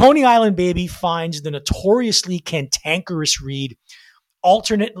go. Coney Island Baby finds the notoriously cantankerous Reed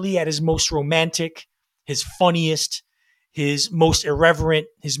alternately at his most romantic, his funniest, his most irreverent,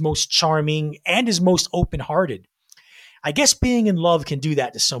 his most charming, and his most open-hearted. I guess being in love can do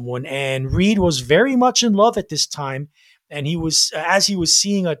that to someone. And Reed was very much in love at this time. And he was, as he was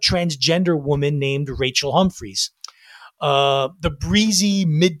seeing a transgender woman named Rachel Humphreys. The breezy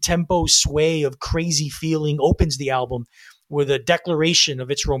mid-tempo sway of Crazy Feeling opens the album with a declaration of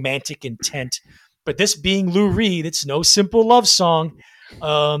its romantic intent. But this being Lou Reed, it's no simple love song.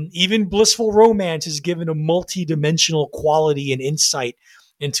 Even Blissful Romance is given a multi-dimensional quality and insight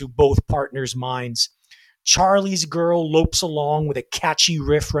into both partners' minds. Charlie's Girl lopes along with a catchy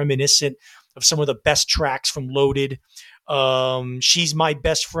riff reminiscent of some of the best tracks from Loaded. She's My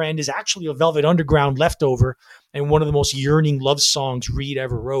Best Friend is actually a Velvet Underground leftover and one of the most yearning love songs Reed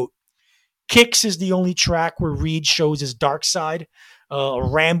ever wrote. Kicks is the only track where Reed shows his dark side, a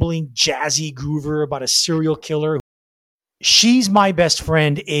rambling, jazzy groover about a serial killer. She's My Best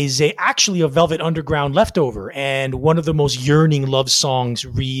Friend is actually a Velvet Underground leftover and one of the most yearning love songs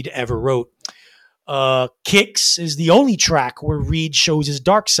Reed ever wrote. Kicks is the only track where Reed shows his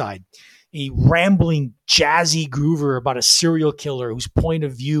dark side, a rambling, jazzy groover about a serial killer whose point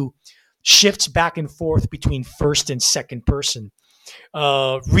of view shifts back and forth between first and second person.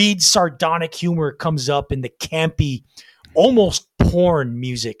 Reed's sardonic humor comes up in the campy, almost porn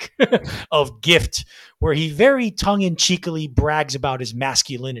music of Gift, where he very tongue-in-cheekily brags about his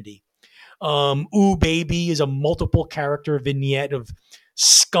masculinity. Ooh Baby is a multiple character vignette of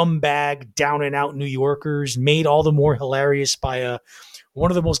scumbag, down-and-out New Yorkers, made all the more hilarious by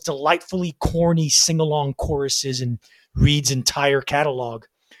one of the most delightfully corny sing-along choruses in Reed's entire catalog.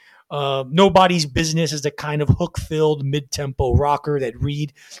 Nobody's Business is the kind of hook-filled mid-tempo rocker that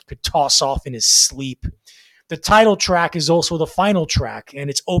Reed could toss off in his sleep. The title track is also the final track, and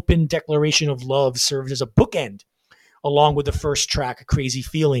its open declaration of love serves as a bookend, along with the first track, Crazy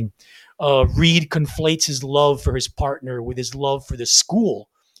Feeling. Reed conflates his love for his partner with his love for the school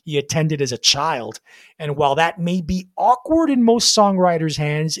he attended as a child. And while that may be awkward in most songwriters'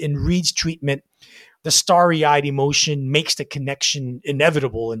 hands, in Reed's treatment, the starry-eyed emotion makes the connection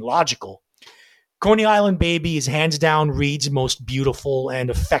inevitable and logical. Coney Island Baby is hands down Reed's most beautiful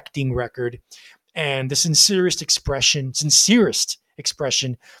and affecting record, and the sincerest expression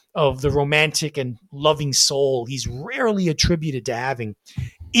of the romantic and loving soul he's rarely attributed to having.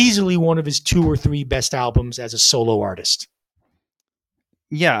 Easily one of his 2 or 3 best albums as a solo artist.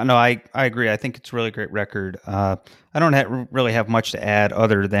 Yeah, no, I agree. I think it's a really great record. I don't really have much to add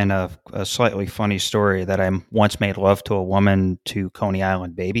other than a slightly funny story that I once made love to a woman to Coney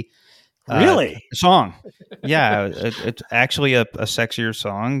Island Baby. Really? Song. Yeah, it's actually a sexier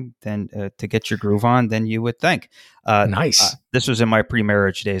song than to get your groove on than you would think. Nice. This was in my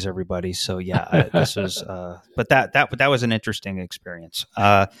pre-marriage days, everybody. So yeah, this was. But that was an interesting experience.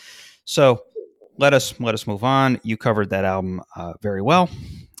 So let us move on. You covered that album very well,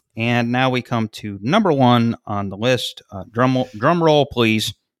 and now we come to number 1 on the list. Drum roll,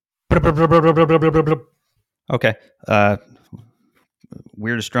 please. Okay.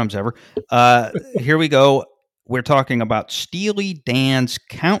 Weirdest drums ever. Here we go. We're talking about Steely Dan's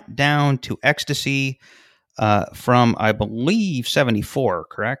Countdown to Ecstasy from, I believe, 74,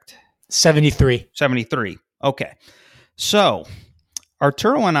 correct? 73. 73. Okay. So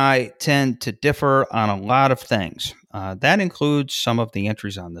Arturo and I tend to differ on a lot of things. That includes some of the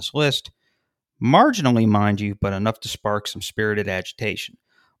entries on this list. Marginally, mind you, but enough to spark some spirited agitation.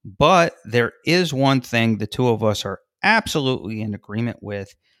 But there is one thing the two of us are absolutely in agreement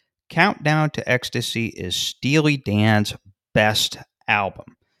with. Countdown to Ecstasy is Steely Dan's best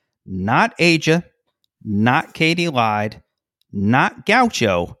album. Not Aja, not Katie Lied, not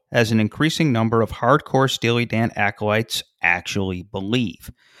Gaucho, as an increasing number of hardcore Steely Dan acolytes actually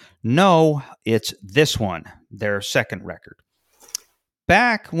believe. No, it's this one, their second record.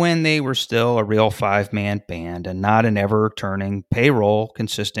 Back when they were still a real 5-man band and not an ever-turning payroll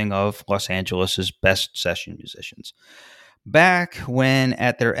consisting of Los Angeles' best session musicians. Back when,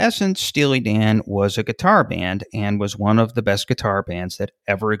 at their essence, Steely Dan was a guitar band and was one of the best guitar bands that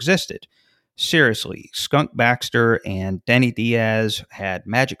ever existed. Seriously, Skunk Baxter and Denny Diaz had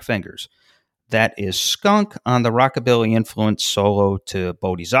magic fingers. That is Skunk on the rockabilly-influenced solo to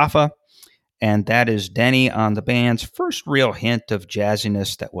Bodhisattva, and that is Denny on the band's first real hint of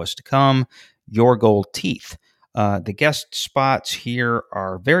jazziness that was to come, Your Gold Teeth. The guest spots here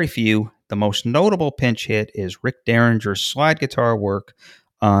are very few. The most notable pinch hit is Rick Derringer's slide guitar work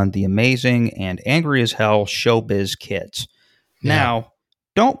on the amazing and angry as hell Showbiz Kids. Yeah. Now,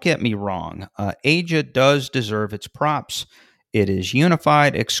 don't get me wrong. Aja does deserve its props. It is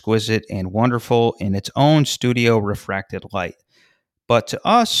unified, exquisite, and wonderful in its own studio refracted light. But to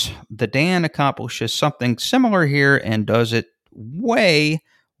us, the Dan accomplishes something similar here and does it way,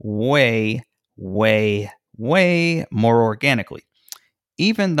 way, way, way more organically.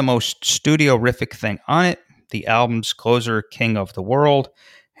 Even the most studio-rific thing on it, the album's closer, King of the World,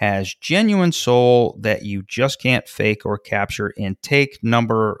 has genuine soul that you just can't fake or capture in take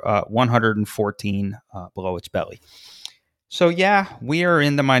number 114, Below Its Belly. So yeah, we are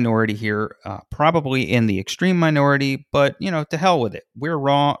in the minority here, probably in the extreme minority, but to hell with it. We're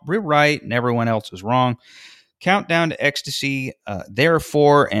wrong, we're right, and everyone else is wrong. Countdown to Ecstasy,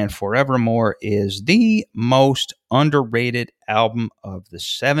 Therefore and Forevermore, is the most underrated album of the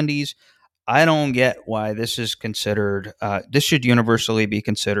 70s. I don't get why this is considered, this should universally be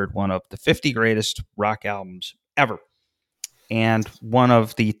considered one of the 50 greatest rock albums ever, and one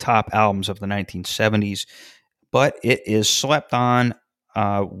of the top albums of the 1970s, but it is slept on.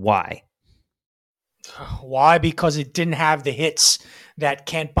 Why? Why? Because it didn't have the hits that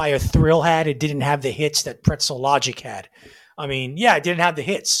Can't Buy a Thrill had. It didn't have the hits that Pretzel Logic had. I mean, yeah, it didn't have the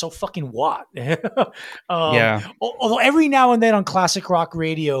hits. So fucking what? Yeah. Although every now and then on classic rock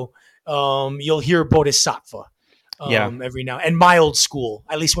radio, you'll hear Bodhisattva. Every now and My Old School,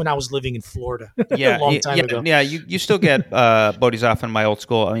 at least when I was living in Florida a long time ago. Yeah, you still get Bodhisattva and My Old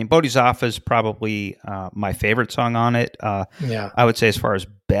School. I mean, Bodhisattva is probably my favorite song on it. I would say as far as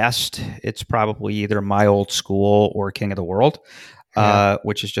best, it's probably either My Old School or King of the World,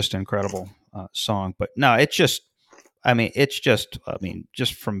 which is just an incredible song. But no, just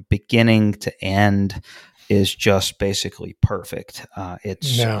from beginning to end is just basically perfect.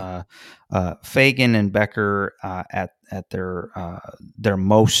 Fagen and Becker at their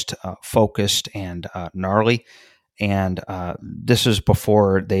most focused and gnarly, and this is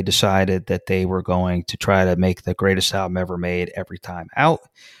before they decided that they were going to try to make the greatest album ever made every time out.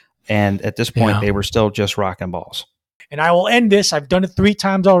 And at this point, they were still just rocking balls. And I will end this. I've done it 3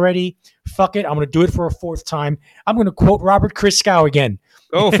 times already. Fuck it. I'm going to do it for a 4th time. I'm going to quote Robert Christgau again.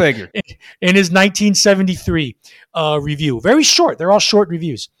 Go figure. In his 1973 review. Very short. They're all short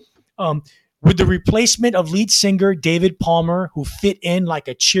reviews. With the replacement of lead singer David Palmer, who fit in like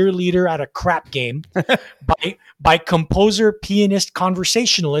a cheerleader at a crap game, by composer, pianist,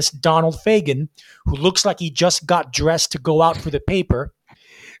 conversationalist Donald Fagen, who looks like he just got dressed to go out for the paper,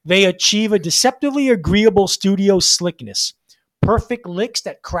 they achieve a deceptively agreeable studio slickness. Perfect licks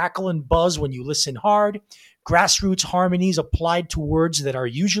that crackle and buzz when you listen hard. Grassroots harmonies applied to words that are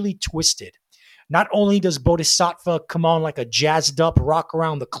usually twisted. Not only does Bodhisattva come on like a jazzed up rock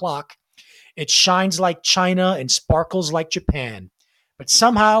around the clock, it shines like China and sparkles like Japan. But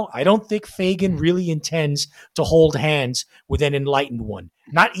somehow, I don't think Fagen really intends to hold hands with an enlightened one,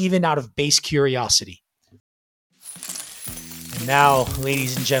 not even out of base curiosity. And now,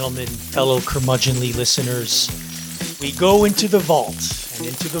 ladies and gentlemen, fellow curmudgeonly listeners, we go into the vault. And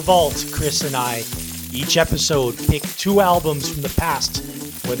into the vault, Chris and I, each episode, pick 2 albums from the past,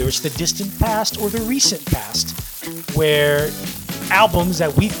 whether it's the distant past or the recent past, where albums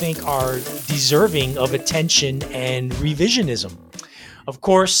that we think are deserving of attention and revisionism. Of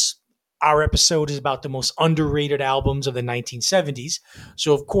course, our episode is about the most underrated albums of the 1970s.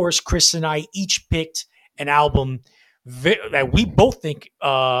 So, of course, Chris and I each picked an album that we both think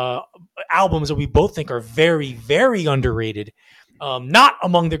albums that we both think are very, very underrated. Not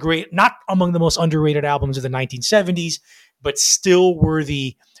among the most underrated albums of the 1970s, but still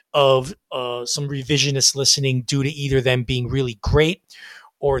worthy of some revisionist listening due to either them being really great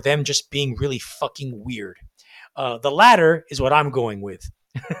or them just being really fucking weird. The latter is what I'm going with.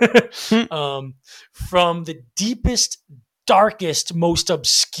 From the deepest, darkest, most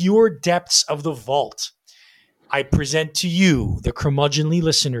obscure depths of the vault, I present to you, the curmudgeonly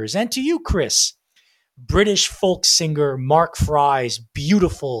listeners, and to you, Chris, British folk singer Mark Fry's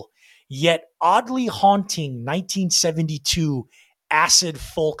beautiful yet oddly haunting 1972 acid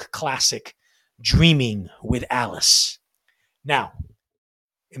folk classic, Dreaming with Alice. Now,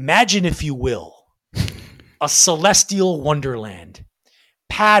 imagine, if you will, a celestial wonderland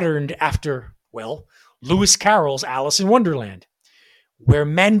patterned after, well, Lewis Carroll's Alice in Wonderland, where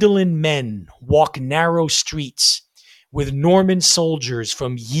mandolin men walk narrow streets with Norman soldiers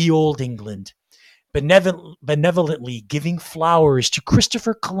from ye olde England, benevolently giving flowers to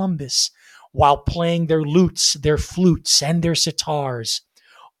Christopher Columbus while playing their lutes, their flutes, and their sitars,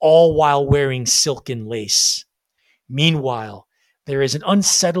 all while wearing silken lace. Meanwhile, there is an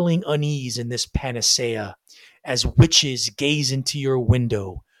unsettling unease in this panacea as witches gaze into your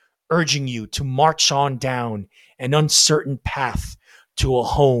window, urging you to march on down an uncertain path to a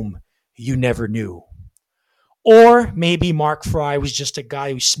home you never knew. Or maybe Mark Fry was just a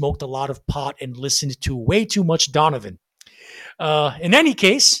guy who smoked a lot of pot and listened to way too much Donovan. In any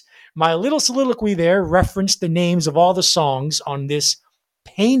case, my little soliloquy there referenced the names of all the songs on this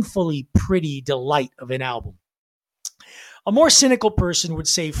painfully pretty delight of an album. A more cynical person would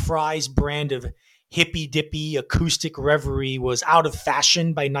say Fry's brand of hippy dippy acoustic reverie was out of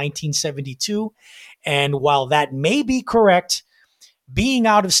fashion by 1972. And while that may be correct, being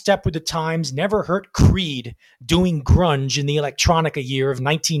out of step with the times never hurt Creed doing grunge in the electronica year of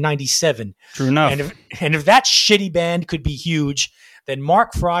 1997. True enough. And if that shitty band could be huge, then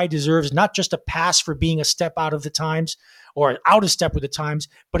Mark Fry deserves not just a pass for being a step out of the times or out of step with the times,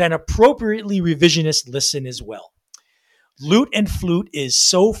 but an appropriately revisionist listen as well. Loot and Flute is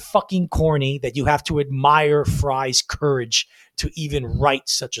so fucking corny that you have to admire Fry's courage to even write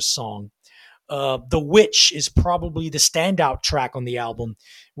such a song. The Witch is probably the standout track on the album,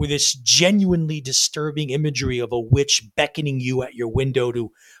 with its genuinely disturbing imagery of a witch beckoning you at your window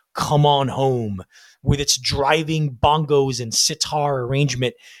to come on home. With its driving bongos and sitar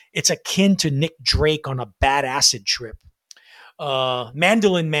arrangement, it's akin to Nick Drake on a bad acid trip.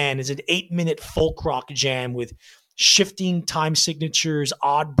 Mandolin Man is an 8-minute folk rock jam with shifting time signatures,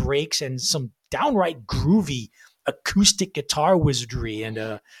 odd breaks, and some downright groovy acoustic guitar wizardry and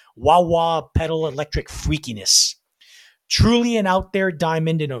a wah-wah pedal electric freakiness. Truly an out there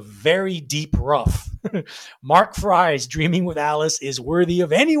diamond in a very deep rough. Mark Fry's Dreaming with Alice is worthy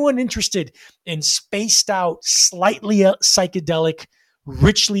of anyone interested in spaced out, slightly psychedelic,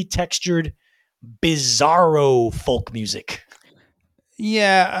 richly textured, bizarro folk music.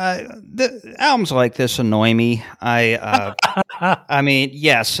 Yeah, the albums like this annoy me. I mean,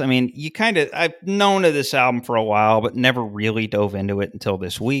 yes. I mean, I've known of this album for a while, but never really dove into it until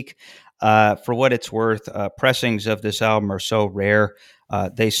this week. For what it's worth, pressings of this album are so rare.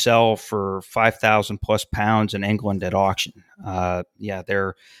 They sell for 5,000 plus pounds in England at auction. They're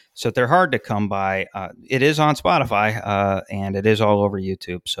hard to come by. It is on Spotify, and it is all over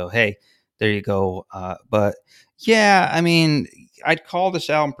YouTube. So, hey, there you go. But yeah, I mean, I'd call this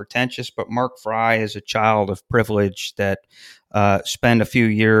album pretentious, but Mark Fry is a child of privilege that spent a few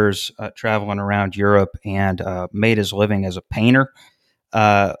years traveling around Europe and made his living as a painter.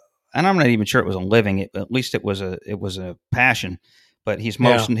 And I'm not even sure it was a living. At least it was a passion. But he's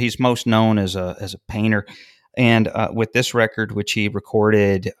most known as a painter. And with this record, which he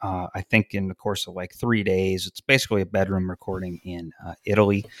recorded, I think in the course of like 3 days, it's basically a bedroom recording in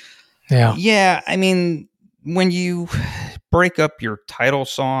Italy. Yeah. I mean, when you break up your title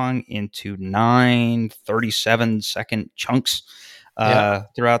song into 9 37-second chunks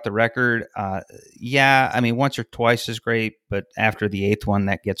throughout the record, I mean, once or twice is great, but after the 8th one,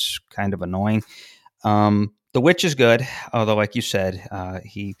 that gets kind of annoying. The Witch is good, although, like you said,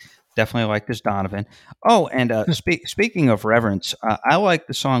 he definitely liked his Donovan. Oh, and speaking of reverence, I like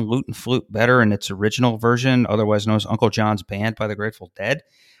the song Loot and Flute better in its original version, otherwise known as Uncle John's Band by the Grateful Dead.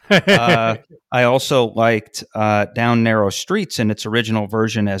 I also liked Down Narrow Streets in its original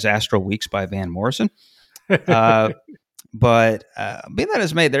version as Astral Weeks by Van Morrison. But be that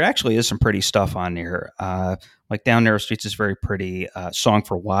as may, there actually is some pretty stuff on here. Like Down Narrow Streets is very pretty. Song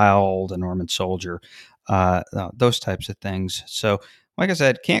for Wild, A Norman Soldier, those types of things. So, like I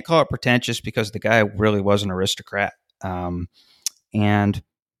said, can't call it pretentious because the guy really was an aristocrat. And,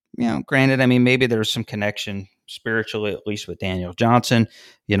 granted, I mean, maybe there's some connection spiritually, at least with Daniel Johnson,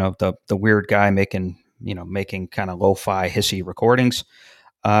 the weird guy making kind of lo-fi hissy recordings.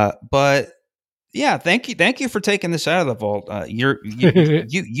 But yeah, thank you for taking this out of the vault.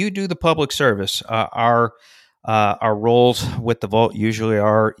 You do the public service. Our roles with the vault usually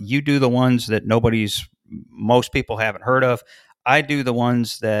are you do the ones that most people haven't heard of. I do the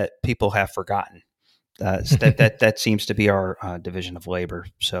ones that people have forgotten. That seems to be our division of labor.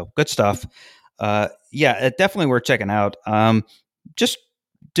 So good stuff. It definitely worth checking out. Just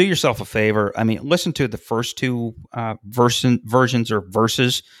do yourself a favor. I mean, listen to the first two versions or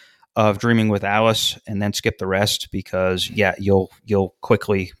verses of Dreaming with Alice, and then skip the rest because you'll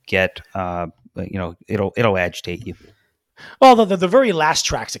quickly get it'll agitate you. Well, the very last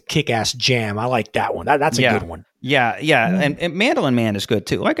track's a kick-ass jam. I like that one. That's a good one. Yeah. And Mandolin Man is good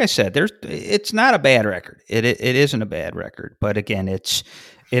too. Like I said, it's not a bad record. It isn't a bad record, but again, it's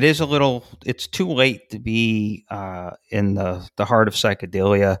too late to be in the heart of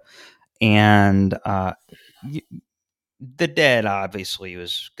psychedelia, and the Dead obviously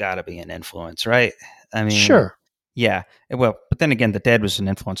was got to be an influence, right? I mean, sure. Yeah. Well, but then again, the Dead was an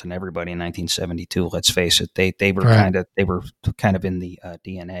influence on everybody in 1972. Let's face it. They were kind of in the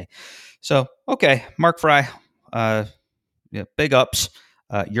DNA. So, okay. Mark Fry, big ups.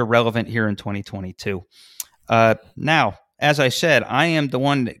 You're relevant here in 2022. Now, as I said, I am the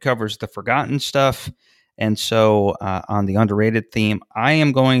one that covers the forgotten stuff. And so on the underrated theme, I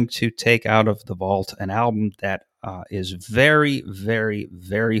am going to take out of the vault an album that is very, very,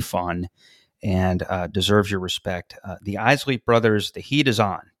 very fun and deserves your respect. The Isley Brothers, The Heat Is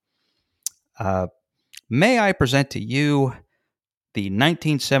On. May I present to you the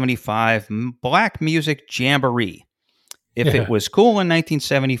 1975 Black Music Jamboree. If it was cool in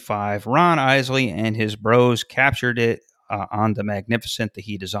 1975, Ron Isley and his bros captured it on the magnificent The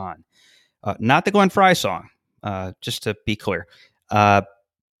Heat Is On. Not the Glenn Frey song, just to be clear.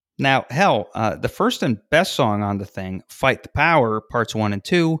 Now, hell, the first and best song on the thing, Fight the Power, Parts 1 and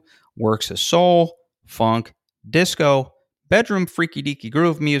 2, works as soul, funk, disco, bedroom freaky deaky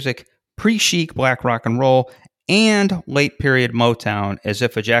groove music, pre-chic black rock and roll, and late period Motown, as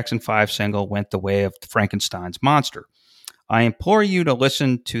if a Jackson 5 single went the way of Frankenstein's monster. I implore you to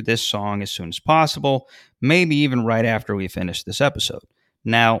listen to this song as soon as possible, maybe even right after we finish this episode.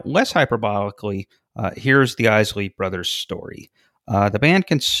 Now, less hyperbolically, here's the Isley Brothers' story. The band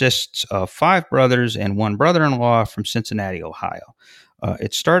consists of 5 brothers and 1 brother-in-law from Cincinnati, Ohio.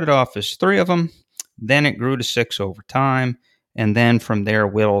 It started off as 3 of them, then it grew to 6 over time, and then from there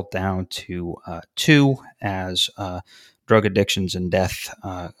whittled down to 2 as drug addictions and death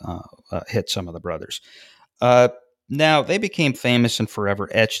hit some of the brothers. Now, they became famous and forever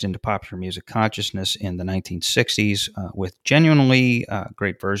etched into popular music consciousness in the 1960s with genuinely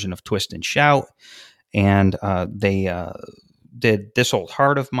great version of Twist and Shout. And they did This Old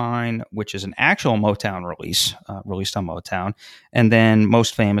Heart of Mine, which is an actual Motown release, released on Motown. And then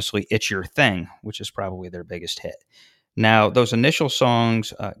most famously, It's Your Thing, which is probably their biggest hit. Now, those initial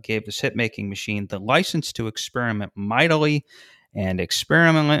songs gave this hit-making machine the license to experiment mightily, and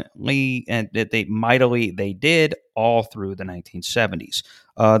experimentally, and they did all through the 1970s.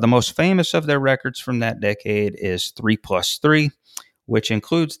 The most famous of their records from that decade is 3+3, which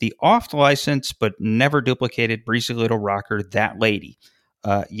includes the oft-licensed but never duplicated breezy little rocker, That Lady.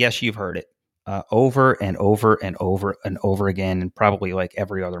 Yes, you've heard it over and over and over and over again, and probably like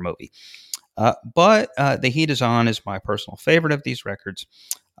every other movie. But The Heat Is On is my personal favorite of these records.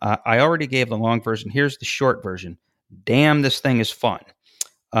 I already gave the long version. Here's the short version. Damn, this thing is fun.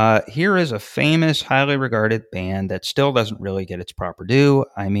 Here is a famous, highly regarded band that still doesn't really get its proper due.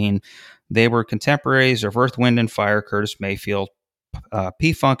 I mean, they were contemporaries of Earth, Wind & Fire, Curtis Mayfield,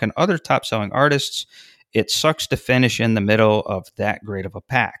 P-Funk, and other top-selling artists. It sucks to finish in the middle of that great of a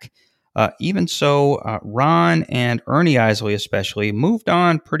pack. Even so, Ron and Ernie Isley especially moved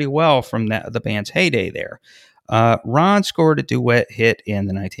on pretty well from the band's heyday there. Ron scored a duet hit in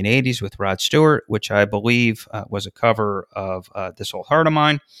the 1980s with Rod Stewart, which I believe was a cover of This Old Heart of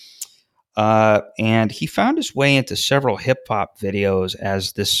Mine. And he found his way into several hip-hop videos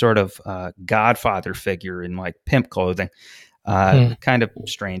as this sort of godfather figure in like pimp clothing. Kind of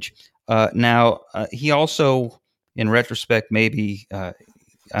strange. Now, he also, in retrospect, maybe,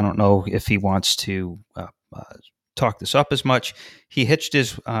 I don't know if he wants to talk this up as much. He hitched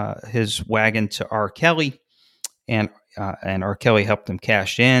his wagon to R. Kelly, and R. Kelly helped him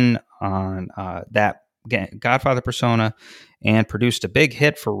cash in on that Godfather persona and produced a big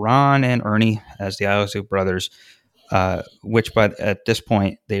hit for Ron and Ernie as the Isley Brothers, which at this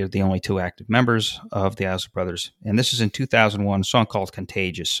point, they're the only 2 active members of the Isley Brothers. And this is in 2001, a song called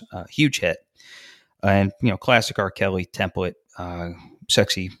Contagious, huge hit. And, classic R. Kelly template,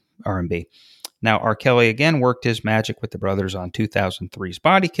 sexy R&B. Now, R. Kelly again worked his magic with the brothers on 2003's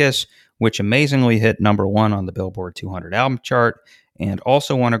Body Kiss, which amazingly hit number 1 on the Billboard 200 album chart, and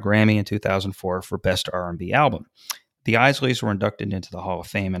also won a Grammy in 2004 for Best R&B Album. The Isleys were inducted into the Hall of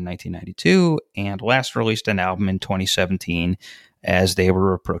Fame in 1992 and last released an album in 2017 as they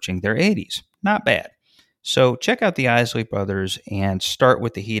were approaching their 80s. Not bad. So check out the Isley Brothers and start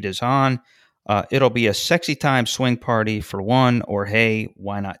with The Heat Is On. It'll be a sexy time swing party for 1, or hey,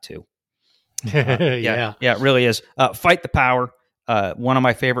 why not 2? Yeah, it really is. Fight the Power, one of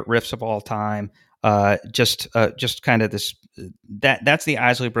my favorite riffs of all time. Just kind of this. That's the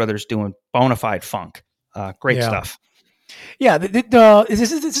Isley Brothers doing bona fide funk. Great stuff. Yeah,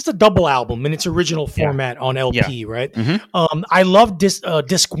 this is a double album in its original format on LP, right? Mm-hmm. I love disc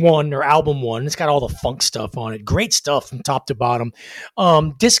 1 or album 1. It's got all the funk stuff on it. Great stuff from top to bottom.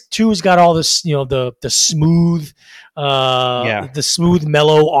 Disc 2 has got all this, the smooth, the smooth,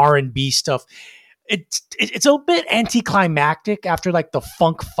 mellow R&B stuff. It's a bit anticlimactic after like the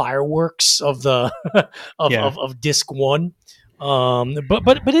funk fireworks of the of disc 1.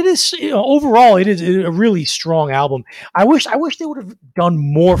 But it is, overall it is a really strong album. I wish they would have done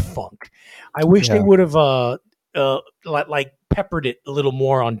more funk. I wish they would have like peppered it a little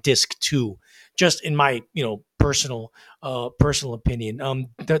more on disc 2. Just in my personal opinion.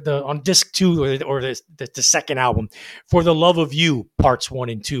 The on disc 2 or the second album, For the Love of You, parts 1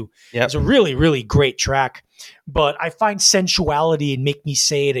 and 2. Yep. It's a really, really great track. But I find Sensuality and Make Me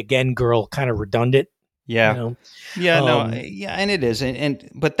Say It Again, Girl kind of redundant. Yeah. You know? And it is,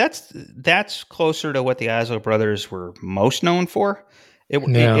 but that's closer to what the Isley Brothers were most known for.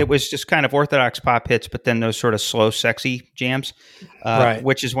 It was just kind of orthodox pop hits, but then those sort of slow, sexy jams, Right.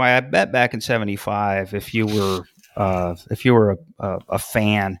 Which is why I bet back in '75, if you were a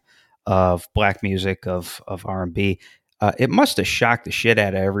fan of black music, of R&B, it must have shocked the shit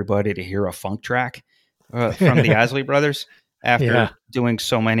out of everybody to hear a funk track from the Isley Brothers after doing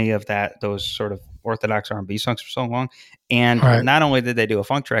so many of those sort of orthodox R&B songs for so long. And not only did they do a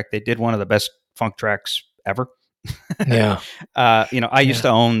funk track, they did one of the best funk tracks ever. Yeah. I used to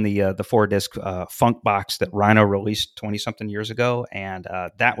own the 4-disc funk box that Rhino released 20-something years ago, and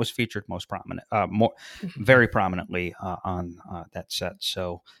that was featured very prominently on that set.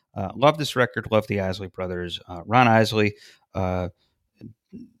 So love this record, love the Isley Brothers. Ron Isley, and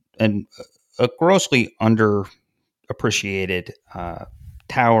a grossly underappreciated,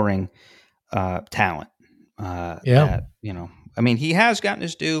 towering talent. That, he has gotten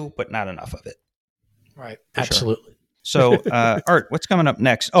his due, but not enough of it. Right. Absolutely. Sure. So, Art, what's coming up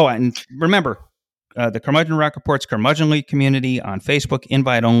next? Oh, and remember, the Curmudgeon Rock Report's Curmudgeonly community on Facebook,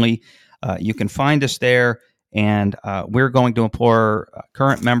 invite only. You can find us there, and we're going to implore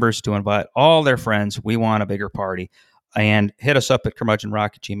current members to invite all their friends. We want a bigger party. And hit us up at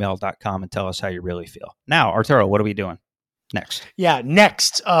curmudgeonrock@gmail.com and tell us how you really feel. Now, Arturo, what are we doing next? Yeah,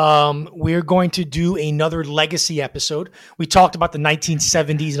 next, we're going to do another legacy episode. We talked about the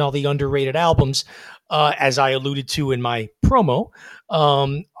 1970s and all the underrated albums, as I alluded to in my promo.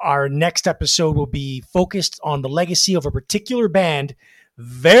 Our next episode will be focused on the legacy of a particular band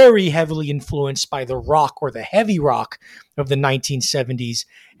very heavily influenced by the rock or the heavy rock of the 1970s.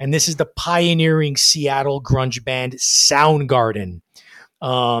 And this is the pioneering Seattle grunge band Soundgarden.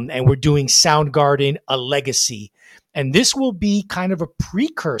 And we're doing Soundgarden, A Legacy. And this will be kind of a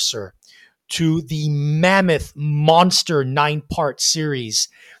precursor to the mammoth monster 9-part series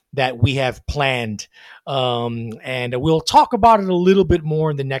that we have planned. And we'll talk about it a little bit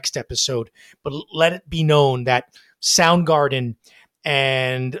more in the next episode, but let it be known that Soundgarden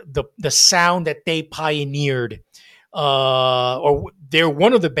and the sound that they pioneered, or they're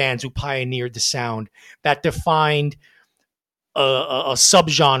one of the bands who pioneered the sound that defined a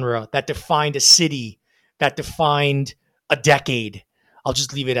subgenre, that defined a city, that defined a decade. I'll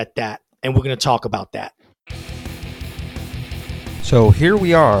just leave it at that. And we're going to talk about that. So here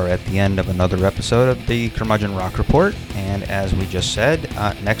we are at the end of another episode of the Curmudgeon Rock Report. And as we just said,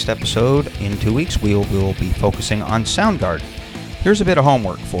 next episode in 2 weeks, we will be focusing on Soundgarden. Here's a bit of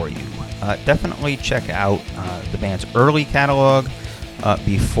homework for you. Definitely check out the band's early catalog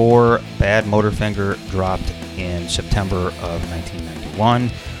before Bad Motorfinger dropped in September of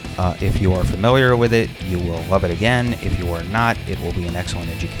 1991. If you are familiar with it, you will love it again. If you are not, it will be an excellent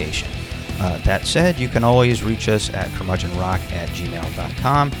education. That said, you can always reach us at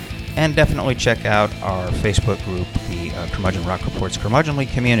curmudgeonrock@gmail.com, and definitely check out our Facebook group, the Curmudgeon Rock Report's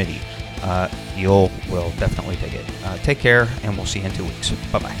Curmudgeonly community. Will definitely dig it. Take care, and we'll see you in 2 weeks.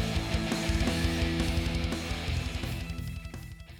 Bye-bye.